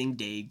Thanksgiving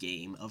Day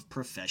game of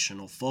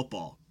professional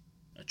football,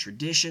 a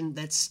tradition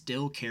that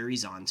still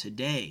carries on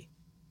today.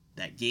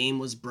 That game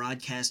was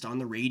broadcast on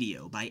the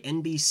radio by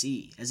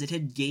NBC as it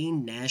had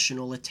gained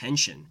national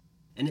attention,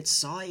 and it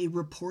saw a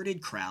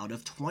reported crowd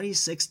of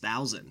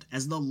 26,000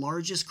 as the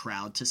largest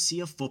crowd to see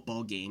a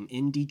football game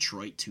in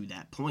Detroit to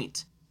that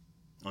point.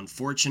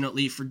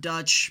 Unfortunately for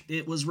Dutch,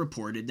 it was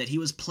reported that he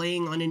was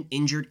playing on an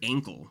injured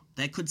ankle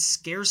that could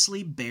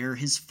scarcely bear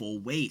his full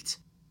weight.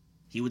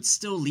 He would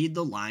still lead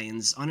the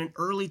Lions on an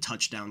early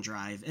touchdown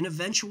drive and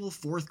eventual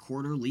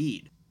fourth-quarter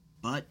lead,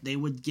 but they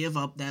would give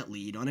up that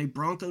lead on a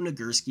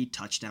Bronco-Nagurski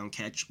touchdown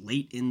catch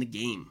late in the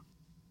game.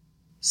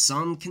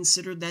 Some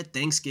considered that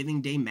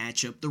Thanksgiving Day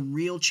matchup the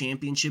real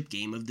championship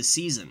game of the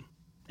season,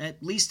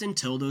 at least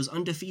until those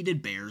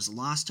undefeated Bears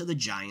lost to the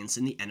Giants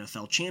in the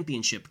NFL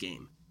championship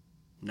game.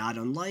 Not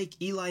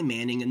unlike Eli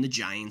Manning and the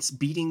Giants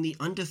beating the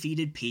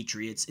undefeated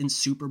Patriots in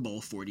Super Bowl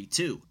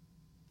 42.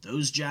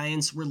 Those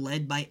Giants were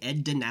led by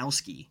Ed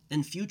Danowski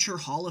and future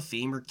Hall of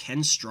Famer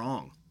Ken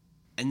Strong,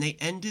 and they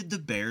ended the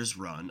Bears'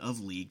 run of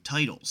league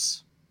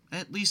titles,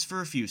 at least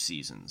for a few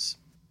seasons.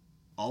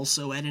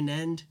 Also at an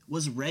end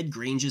was Red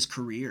Grange's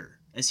career,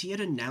 as he had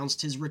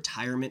announced his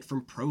retirement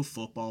from pro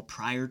football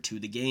prior to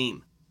the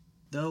game,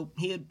 though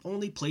he had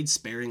only played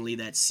sparingly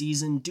that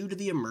season due to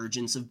the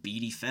emergence of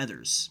Beatty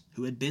Feathers,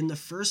 who had been the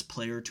first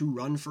player to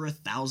run for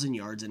 1,000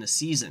 yards in a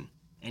season,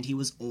 and he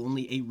was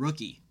only a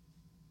rookie.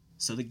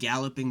 So the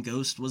galloping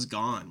ghost was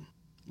gone,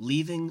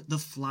 leaving the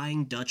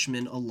Flying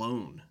Dutchman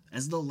alone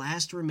as the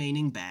last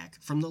remaining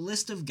back from the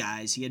list of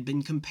guys he had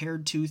been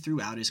compared to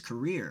throughout his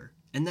career,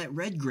 and that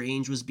Red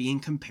Grange was being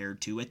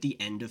compared to at the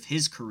end of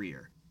his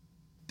career.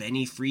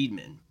 Benny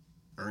Friedman,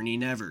 Ernie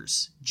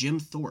Nevers, Jim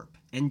Thorpe,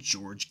 and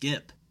George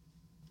Gipp.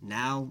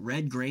 Now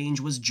Red Grange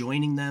was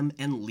joining them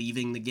and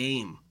leaving the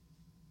game.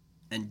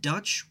 And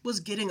Dutch was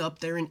getting up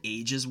there in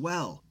age as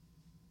well.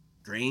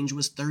 Grange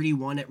was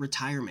 31 at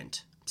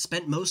retirement,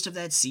 spent most of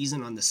that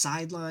season on the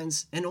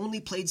sidelines, and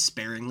only played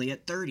sparingly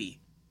at 30.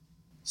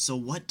 So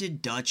what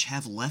did Dutch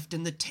have left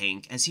in the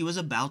tank as he was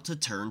about to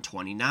turn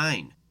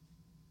 29?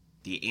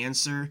 The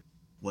answer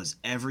was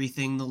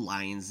everything the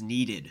Lions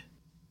needed.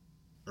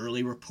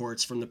 Early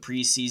reports from the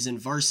preseason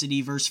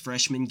varsity vs.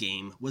 freshman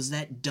game was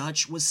that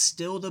Dutch was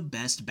still the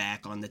best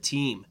back on the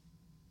team.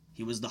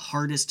 He was the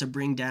hardest to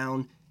bring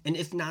down, and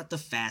if not the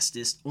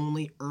fastest,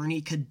 only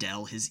Ernie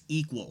Cadell his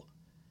equal.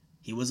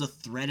 He was a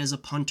threat as a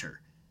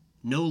punter.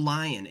 No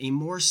Lion a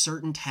more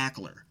certain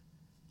tackler.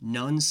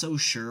 None so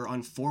sure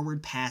on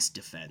forward pass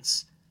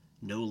defense.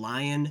 No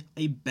Lion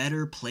a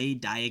better play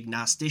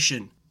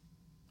diagnostician.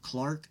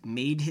 Clark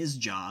made his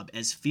job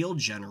as field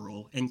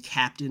general and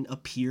captain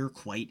appear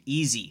quite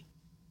easy.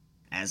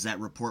 As that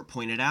report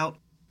pointed out,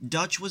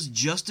 Dutch was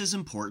just as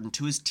important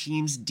to his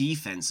team's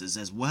defenses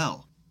as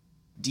well.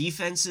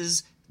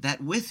 Defenses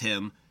that, with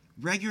him,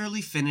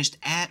 regularly finished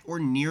at or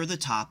near the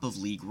top of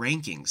league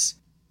rankings,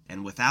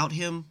 and without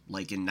him,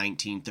 like in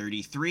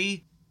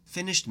 1933,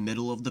 finished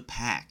middle of the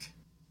pack.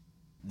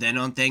 Then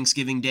on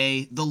Thanksgiving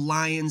Day, the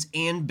Lions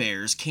and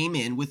Bears came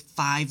in with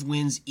 5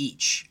 wins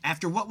each,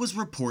 after what was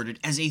reported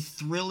as a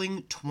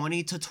thrilling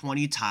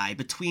 20-20 tie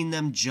between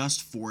them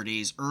just 4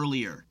 days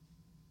earlier.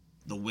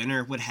 The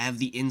winner would have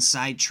the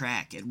inside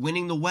track at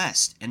winning the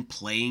West and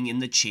playing in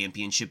the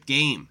championship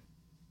game.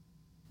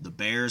 The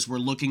Bears were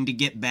looking to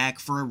get back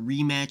for a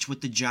rematch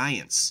with the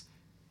Giants,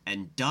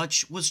 and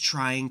Dutch was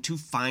trying to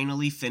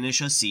finally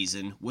finish a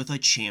season with a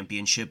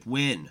championship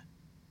win.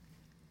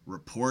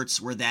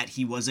 Reports were that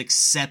he was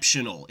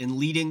exceptional in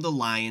leading the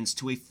Lions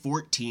to a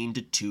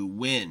 14-2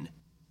 win,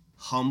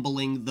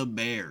 humbling the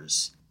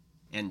Bears,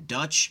 and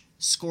Dutch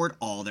scored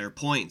all their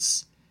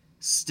points,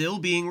 still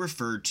being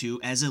referred to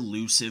as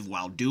elusive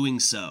while doing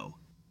so.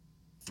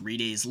 3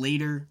 days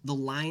later, the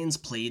Lions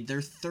played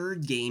their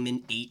third game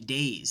in 8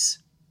 days.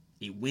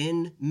 A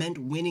win meant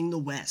winning the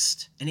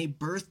West and a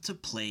berth to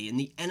play in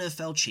the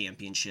NFL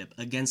championship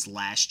against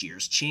last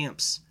year's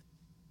champs.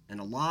 And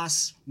a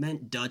loss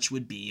meant Dutch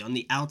would be on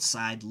the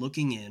outside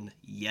looking in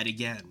yet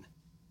again.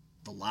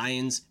 The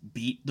Lions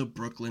beat the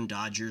Brooklyn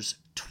Dodgers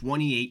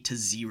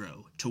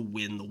 28-0 to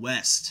win the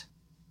West.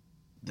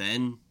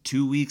 Then,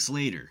 2 weeks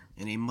later,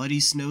 in a muddy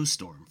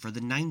snowstorm for the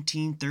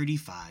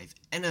 1935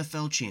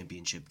 NFL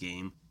championship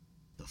game,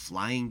 the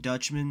Flying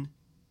Dutchman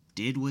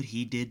did what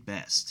he did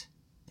best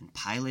and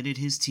piloted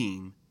his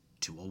team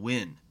to a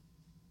win.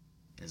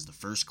 As the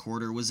first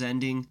quarter was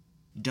ending,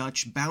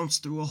 Dutch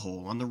bounced through a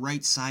hole on the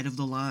right side of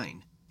the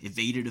line,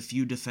 evaded a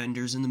few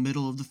defenders in the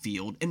middle of the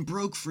field, and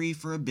broke free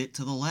for a bit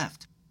to the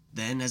left.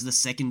 Then, as the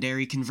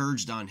secondary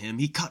converged on him,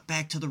 he cut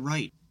back to the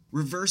right,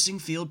 reversing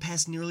field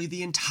past nearly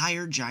the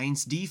entire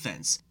Giants'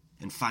 defense,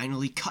 and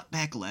finally cut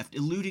back left,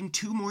 eluding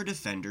 2 more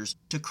defenders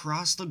to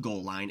cross the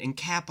goal line and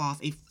cap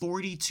off a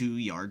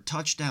 42-yard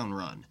touchdown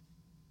run.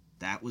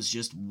 That was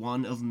just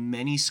one of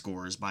many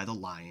scores by the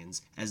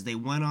Lions as they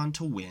went on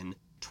to win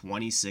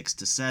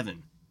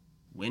 26-7.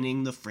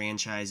 Winning the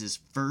franchise's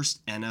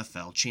first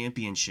NFL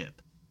championship.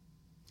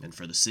 And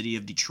for the city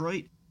of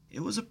Detroit,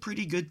 it was a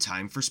pretty good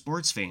time for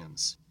sports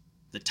fans.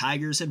 The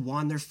Tigers had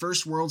won their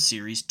first World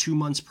Series 2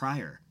 months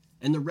prior,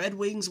 and the Red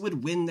Wings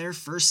would win their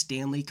first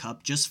Stanley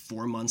Cup just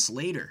 4 months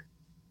later.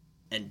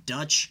 And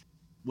Dutch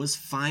was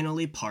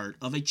finally part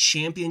of a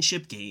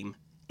championship game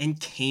and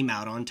came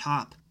out on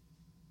top.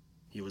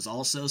 He was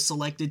also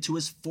selected to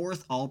his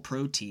 4th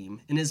All-Pro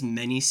team in as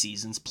many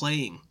seasons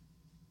playing.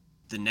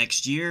 The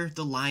next year,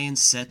 the Lions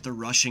set the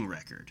rushing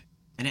record,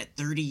 and at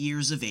 30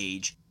 years of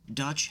age,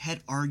 Dutch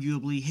had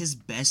arguably his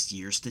best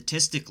year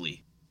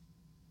statistically.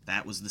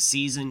 That was the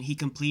season he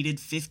completed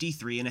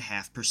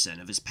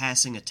 53.5% of his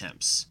passing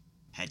attempts,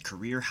 had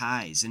career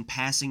highs in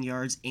passing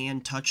yards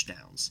and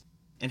touchdowns,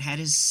 and had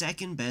his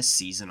second best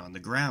season on the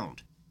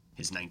ground,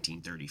 his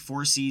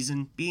 1934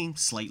 season being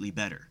slightly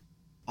better.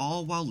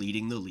 all while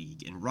leading the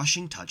league in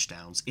rushing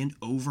touchdowns and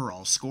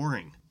overall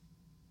scoring.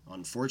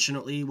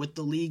 Unfortunately, with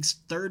the league's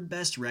third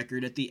best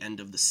record at the end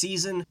of the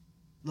season,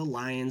 the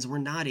Lions were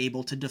not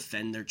able to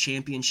defend their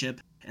championship,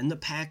 and the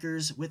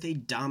Packers, with a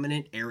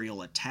dominant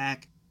aerial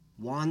attack,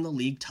 won the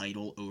league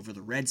title over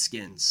the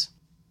Redskins.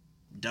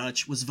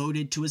 Dutch was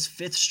voted to his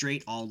fifth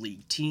straight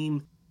All-League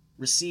team,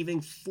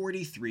 receiving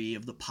 43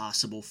 of the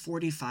possible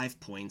 45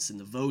 points in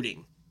the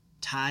voting,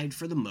 tied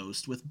for the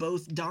most with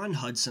both Don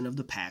Hudson of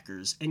the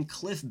Packers and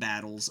Cliff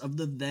Battles of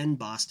the then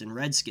Boston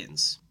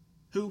Redskins,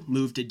 who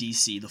moved to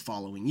DC the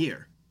following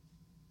year.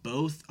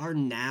 Both are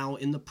now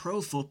in the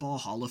Pro Football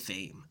Hall of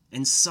Fame,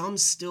 and some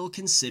still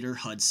consider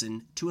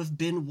Hudson to have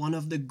been one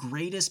of the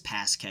greatest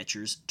pass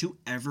catchers to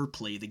ever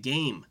play the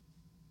game.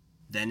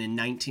 Then in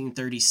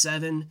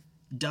 1937,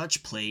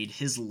 Dutch played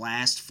his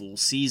last full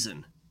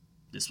season.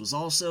 This was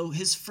also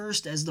his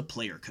first as the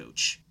player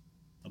coach.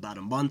 About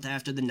a month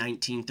after the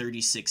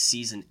 1936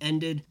 season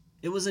ended,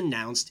 it was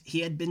announced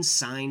he had been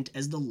signed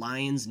as the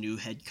Lions' new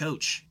head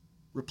coach,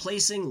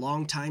 replacing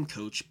longtime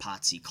coach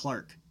Potsy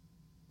Clark.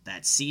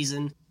 That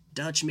season,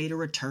 Dutch made a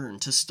return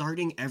to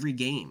starting every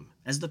game,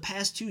 as the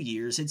past 2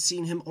 years had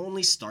seen him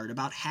only start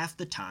about half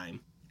the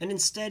time, and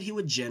instead he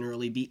would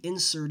generally be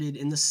inserted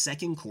in the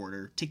second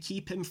quarter to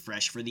keep him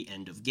fresh for the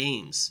end of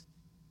games.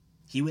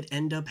 He would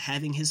end up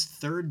having his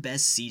third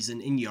best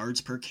season in yards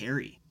per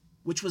carry,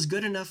 which was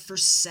good enough for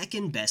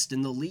second best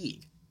in the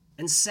league,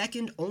 and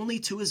second only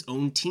to his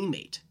own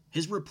teammate,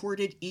 his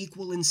reported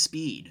equal in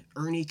speed,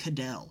 Ernie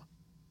Cadell.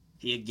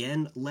 He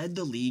again led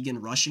the league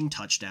in rushing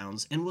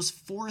touchdowns and was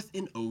fourth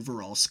in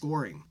overall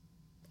scoring,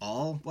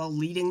 all while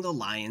leading the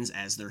Lions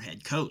as their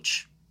head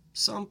coach.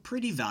 Some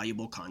pretty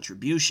valuable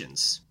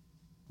contributions.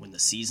 When the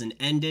season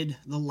ended,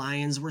 the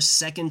Lions were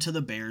second to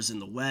the Bears in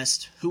the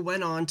West, who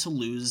went on to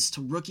lose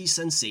to rookie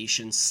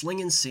sensation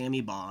Slingin'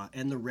 Sammy Baugh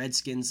and the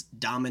Redskins'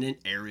 dominant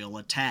aerial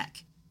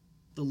attack.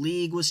 The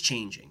league was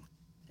changing,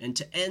 and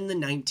to end the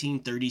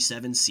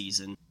 1937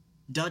 season,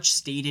 Dutch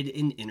stated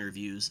in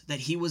interviews that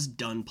he was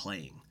done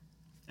playing.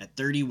 At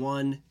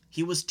 31,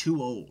 he was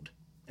too old,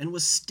 and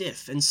was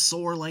stiff and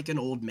sore like an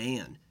old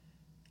man,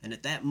 and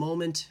at that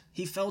moment,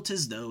 he felt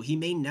as though he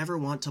may never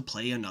want to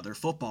play another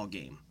football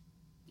game.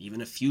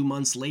 Even a few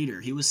months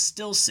later, he was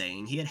still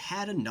saying he had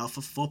had enough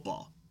of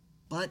football,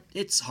 but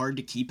it's hard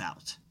to keep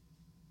out.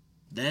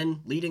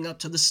 Then, leading up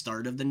to the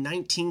start of the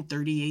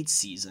 1938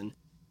 season,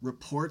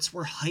 reports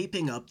were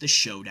hyping up the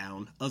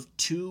showdown of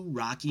two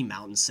Rocky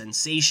Mountain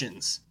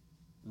sensations.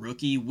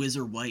 Rookie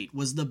Whizzer White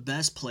was the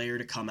best player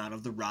to come out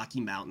of the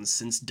Rocky Mountains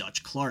since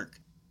Dutch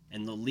Clark,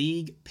 and the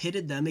league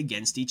pitted them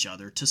against each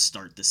other to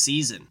start the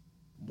season.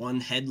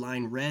 One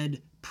headline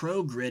read,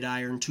 "Pro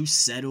Gridiron to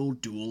settle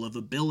duel of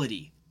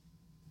ability."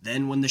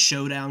 Then when the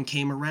showdown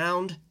came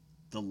around,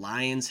 the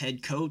Lions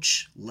head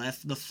coach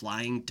left the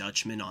Flying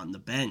Dutchman on the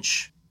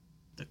bench,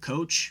 the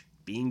coach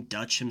being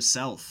Dutch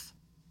himself.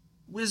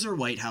 Whizzer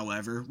White,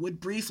 however, would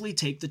briefly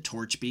take the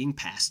torch being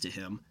passed to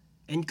him,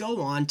 and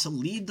go on to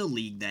lead the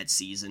league that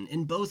season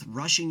in both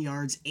rushing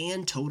yards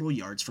and total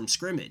yards from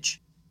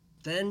scrimmage.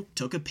 Then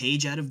took a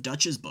page out of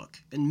Dutch's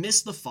book and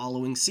missed the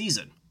following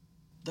season,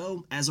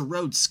 though as a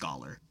Rhodes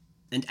Scholar,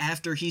 and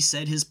after he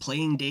said his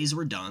playing days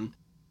were done,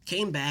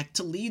 came back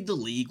to lead the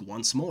league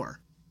once more,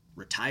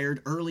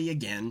 retired early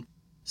again,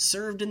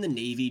 served in the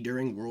Navy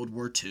during World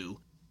War II,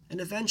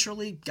 and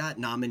eventually got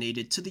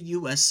nominated to the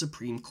U.S.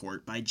 Supreme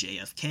Court by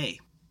JFK.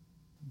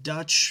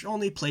 Dutch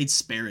only played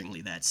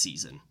sparingly that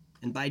season,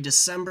 and by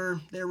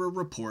December, there were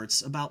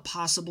reports about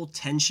possible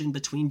tension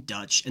between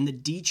Dutch and the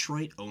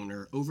Detroit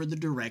owner over the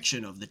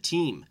direction of the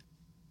team.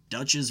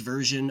 Dutch's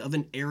version of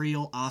an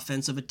aerial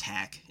offensive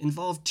attack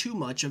involved too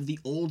much of the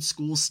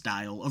old-school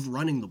style of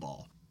running the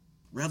ball.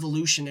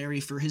 Revolutionary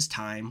for his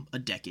time a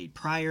decade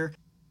prior,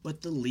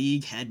 but the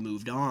league had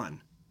moved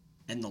on,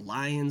 and the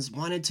Lions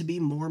wanted to be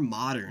more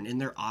modern in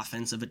their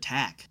offensive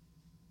attack.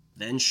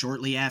 Then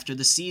shortly after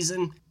the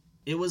season,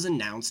 it was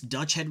announced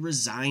Dutch had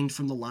resigned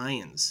from the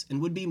Lions and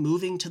would be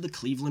moving to the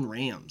Cleveland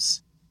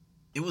Rams.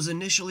 It was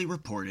initially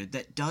reported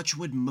that Dutch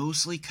would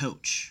mostly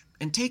coach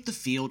and take the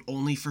field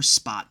only for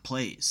spot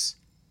plays.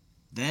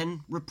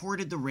 Then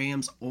reported the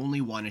Rams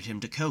only wanted him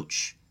to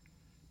coach.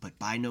 But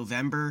by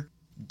November,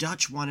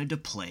 Dutch wanted to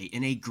play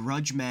in a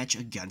grudge match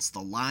against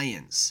the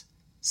Lions,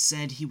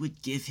 said he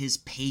would give his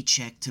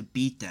paycheck to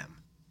beat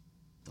them.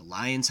 The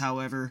Lions,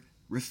 however,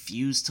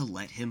 refused to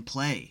let him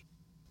play.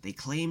 They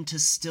claimed to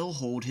still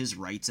hold his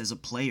rights as a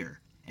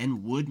player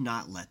and would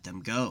not let them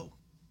go.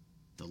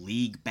 The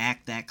league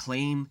backed that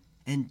claim,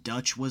 and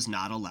Dutch was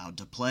not allowed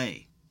to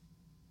play.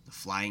 The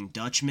Flying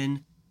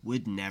Dutchman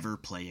would never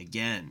play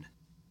again,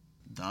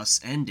 thus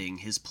ending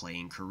his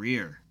playing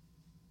career.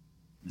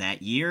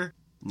 That year,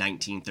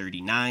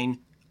 1939,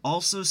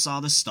 also saw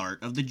the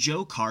start of the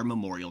Joe Carr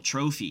Memorial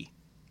Trophy,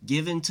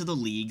 given to the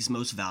league's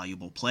most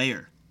valuable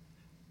player.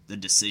 The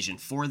decision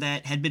for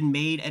that had been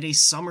made at a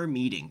summer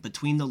meeting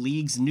between the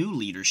league's new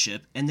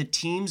leadership and the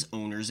team's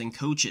owners and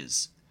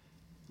coaches.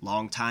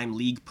 Longtime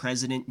league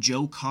president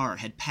Joe Carr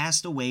had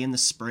passed away in the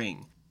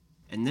spring,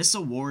 and this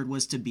award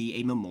was to be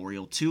a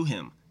memorial to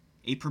him,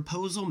 a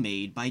proposal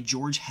made by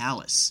George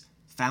Halas,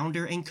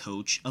 founder and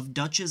coach of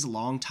Dutch's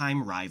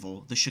longtime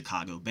rival, the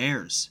Chicago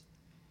Bears.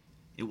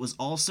 It was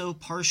also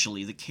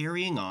partially the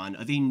carrying on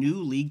of a new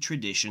league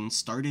tradition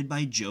started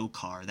by Joe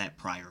Carr that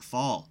prior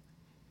fall,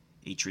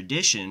 a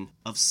tradition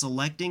of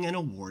selecting and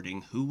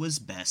awarding who was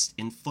best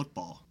in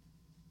football.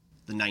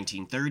 The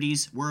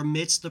 1930s were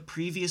amidst the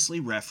previously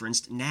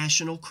referenced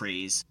national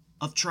craze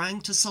of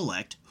trying to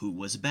select who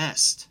was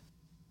best.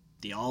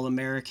 The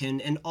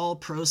All-American and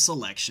All-Pro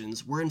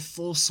selections were in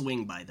full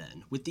swing by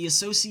then, with the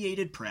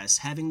Associated Press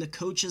having the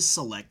coaches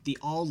select the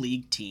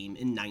All-League team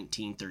in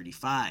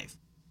 1935.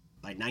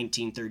 By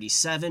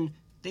 1937,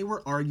 they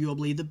were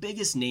arguably the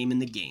biggest name in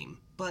the game,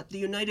 but the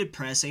United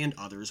Press and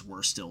others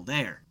were still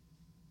there.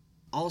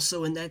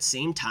 Also in that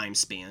same time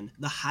span,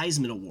 the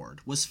Heisman Award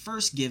was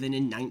first given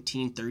in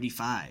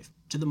 1935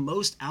 to the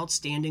most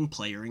outstanding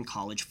player in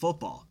college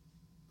football.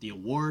 The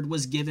award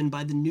was given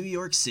by the New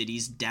York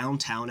City's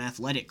Downtown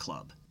Athletic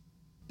Club.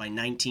 By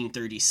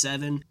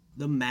 1937,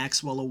 the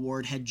Maxwell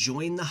Award had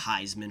joined the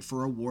Heisman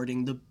for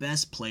awarding the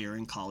best player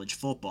in college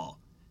football.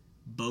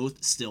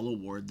 Both still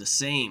award the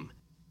same.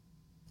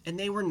 And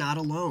they were not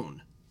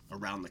alone.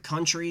 Around the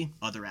country,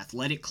 other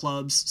athletic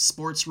clubs,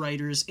 sports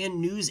writers,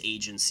 and news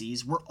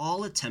agencies were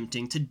all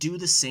attempting to do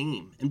the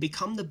same and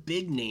become the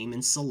big name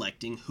in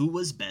selecting who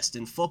was best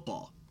in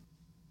football.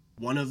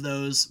 One of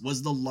those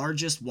was the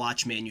largest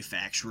watch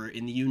manufacturer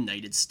in the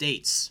United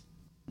States,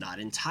 not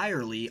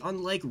entirely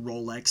unlike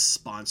Rolex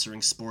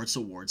sponsoring sports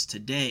awards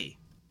today.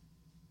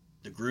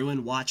 The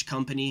Gridiron Watch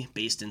Company,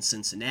 based in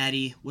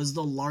Cincinnati, was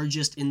the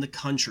largest in the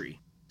country,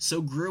 so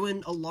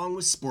Gridiron, along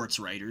with sports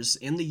writers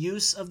and the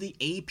use of the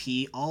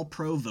AP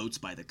All-Pro votes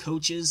by the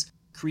coaches,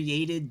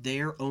 created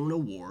their own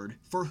award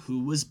for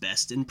who was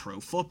best in pro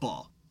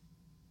football,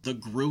 the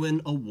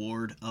Gridiron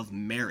Award of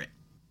Merit.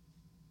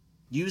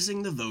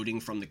 Using the voting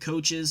from the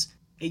coaches,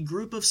 a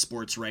group of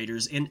sports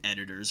writers and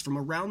editors from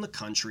around the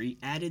country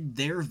added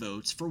their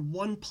votes for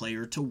one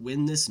player to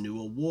win this new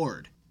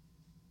award.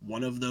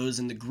 One of those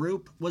in the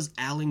group was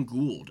Alan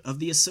Gould of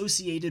the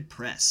Associated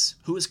Press,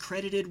 who is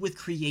credited with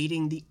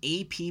creating the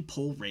AP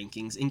poll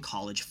rankings in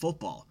college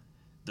football.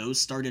 Those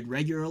started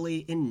regularly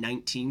in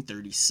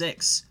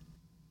 1936.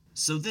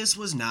 So this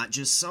was not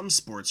just some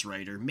sports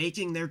writer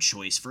making their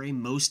choice for a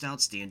most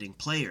outstanding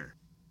player.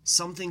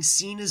 Something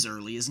seen as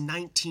early as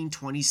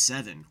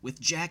 1927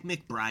 with Jack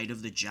McBride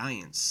of the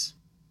Giants,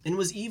 and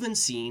was even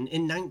seen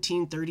in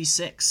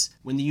 1936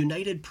 when the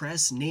United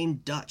Press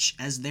named Dutch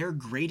as their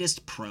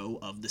greatest pro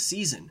of the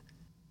season.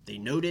 They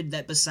noted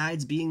that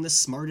besides being the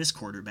smartest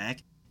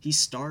quarterback, he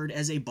starred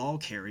as a ball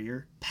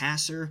carrier,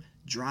 passer,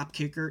 drop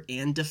kicker,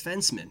 and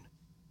defenseman.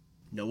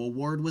 No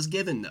award was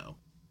given, though.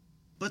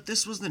 But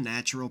this was the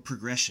natural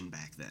progression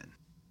back then.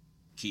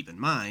 Keep in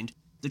mind,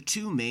 the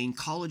two main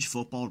college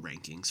football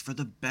rankings for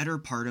the better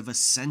part of a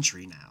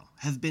century now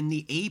have been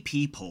the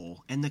AP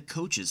poll and the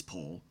coaches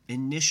poll,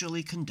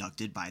 initially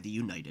conducted by the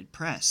United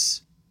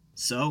Press.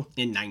 So,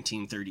 in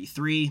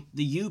 1933,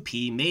 the UP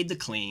made the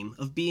claim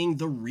of being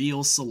the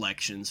real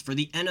selections for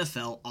the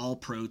NFL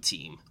All-Pro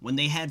team when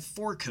they had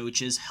 4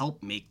 coaches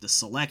help make the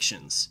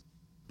selections.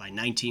 By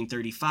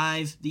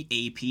 1935, the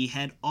AP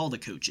had all the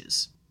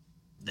coaches.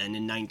 Then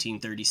in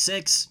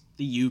 1936,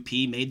 the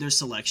UP made their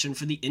selection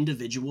for the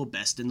individual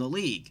best in the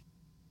league.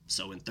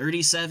 So in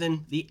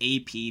 37, the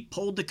AP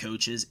polled the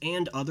coaches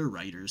and other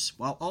writers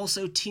while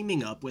also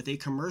teaming up with a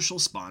commercial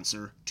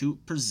sponsor to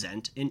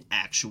present an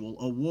actual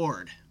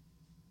award.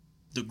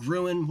 The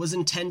Gridiron was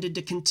intended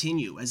to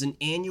continue as an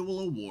annual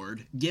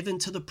award given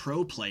to the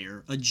pro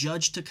player,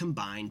 adjudged to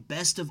combine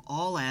best of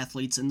all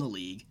athletes in the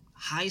league,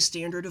 high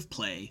standard of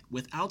play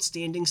with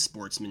outstanding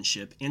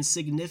sportsmanship and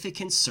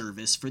significant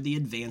service for the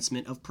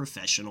advancement of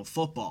professional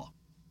football.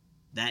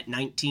 That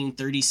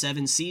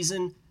 1937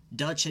 season,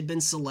 Dutch had been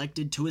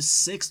selected to his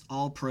 6th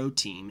All-Pro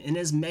team in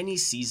as many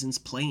seasons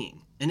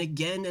playing, and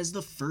again as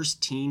the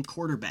first-team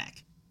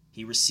quarterback.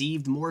 He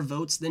received more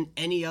votes than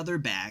any other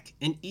back,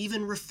 and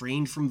even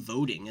refrained from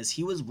voting as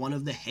he was one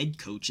of the head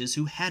coaches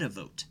who had a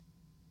vote.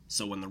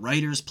 So when the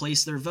writers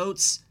placed their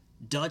votes,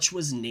 Dutch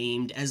was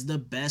named as the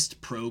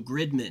best pro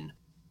gridman,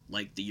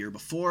 like the year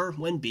before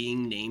when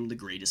being named the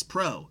greatest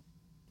pro,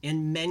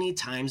 and many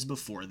times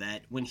before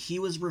that when he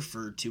was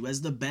referred to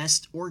as the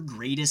best or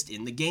greatest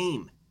in the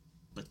game.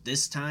 But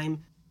this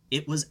time,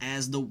 it was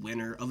as the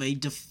winner of a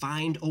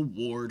defined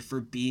award for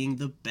being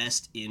the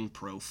best in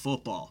pro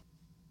football.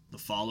 The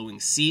following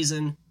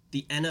season,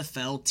 the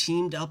NFL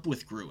teamed up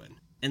with Gridiron,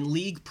 and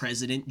league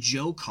president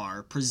Joe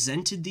Carr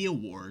presented the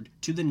award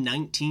to the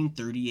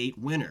 1938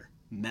 winner,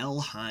 Mel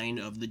Hein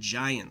of the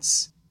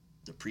Giants.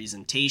 The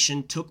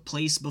presentation took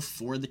place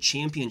before the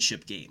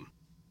championship game.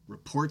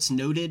 Reports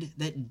noted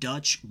that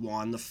Dutch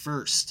won the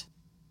first.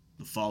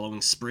 The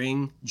following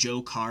spring,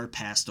 Joe Carr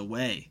passed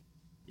away.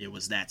 It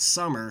was that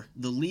summer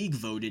the league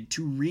voted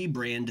to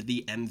rebrand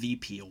the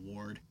MVP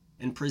award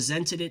and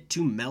presented it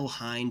to Mel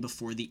Hein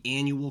before the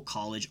annual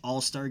college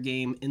All-Star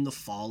game in the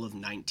fall of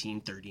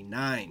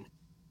 1939.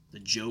 The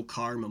Joe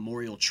Carr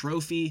Memorial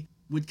Trophy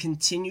would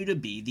continue to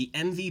be the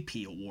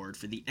MVP award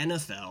for the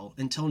NFL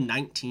until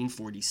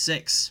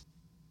 1946.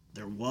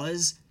 There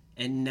was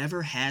and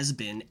never has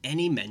been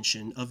any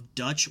mention of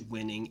Dutch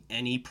winning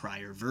any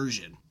prior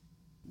version.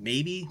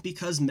 Maybe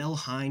because Mel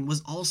Hein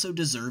was also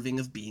deserving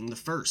of being the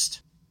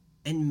first.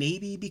 And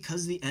maybe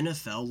because the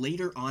NFL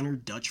later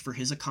honored Dutch for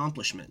his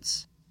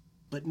accomplishments.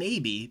 But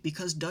maybe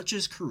because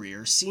Dutch's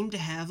career seemed to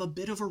have a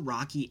bit of a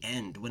rocky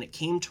end when it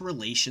came to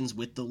relations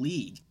with the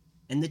league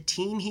and the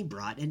team he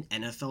brought an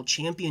NFL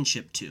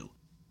championship to.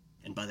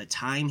 And by the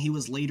time he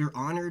was later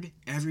honored,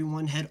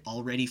 everyone had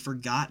already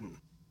forgotten.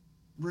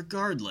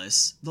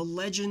 Regardless, the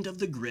legend of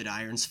the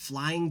Gridiron's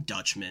Flying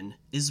Dutchman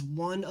is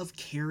one of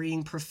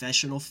carrying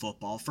professional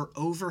football for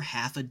over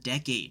half a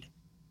decade,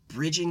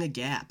 bridging a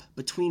gap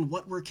between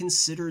what were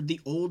considered the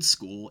old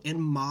school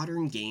and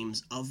modern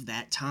games of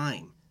that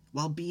time,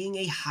 while being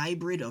a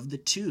hybrid of the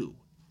two,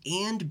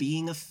 and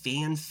being a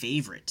fan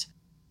favorite.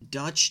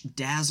 Dutch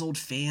dazzled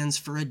fans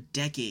for a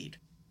decade,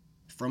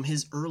 from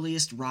his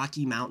earliest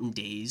Rocky Mountain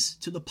days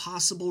to the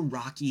possible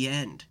Rocky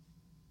end.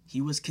 He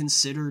was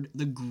considered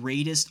the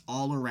greatest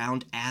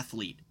all-around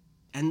athlete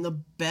and the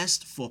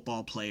best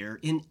football player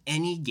in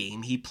any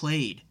game he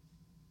played.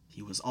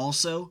 He was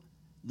also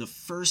the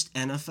first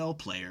NFL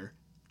player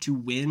to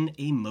win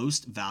a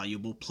Most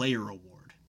Valuable Player award.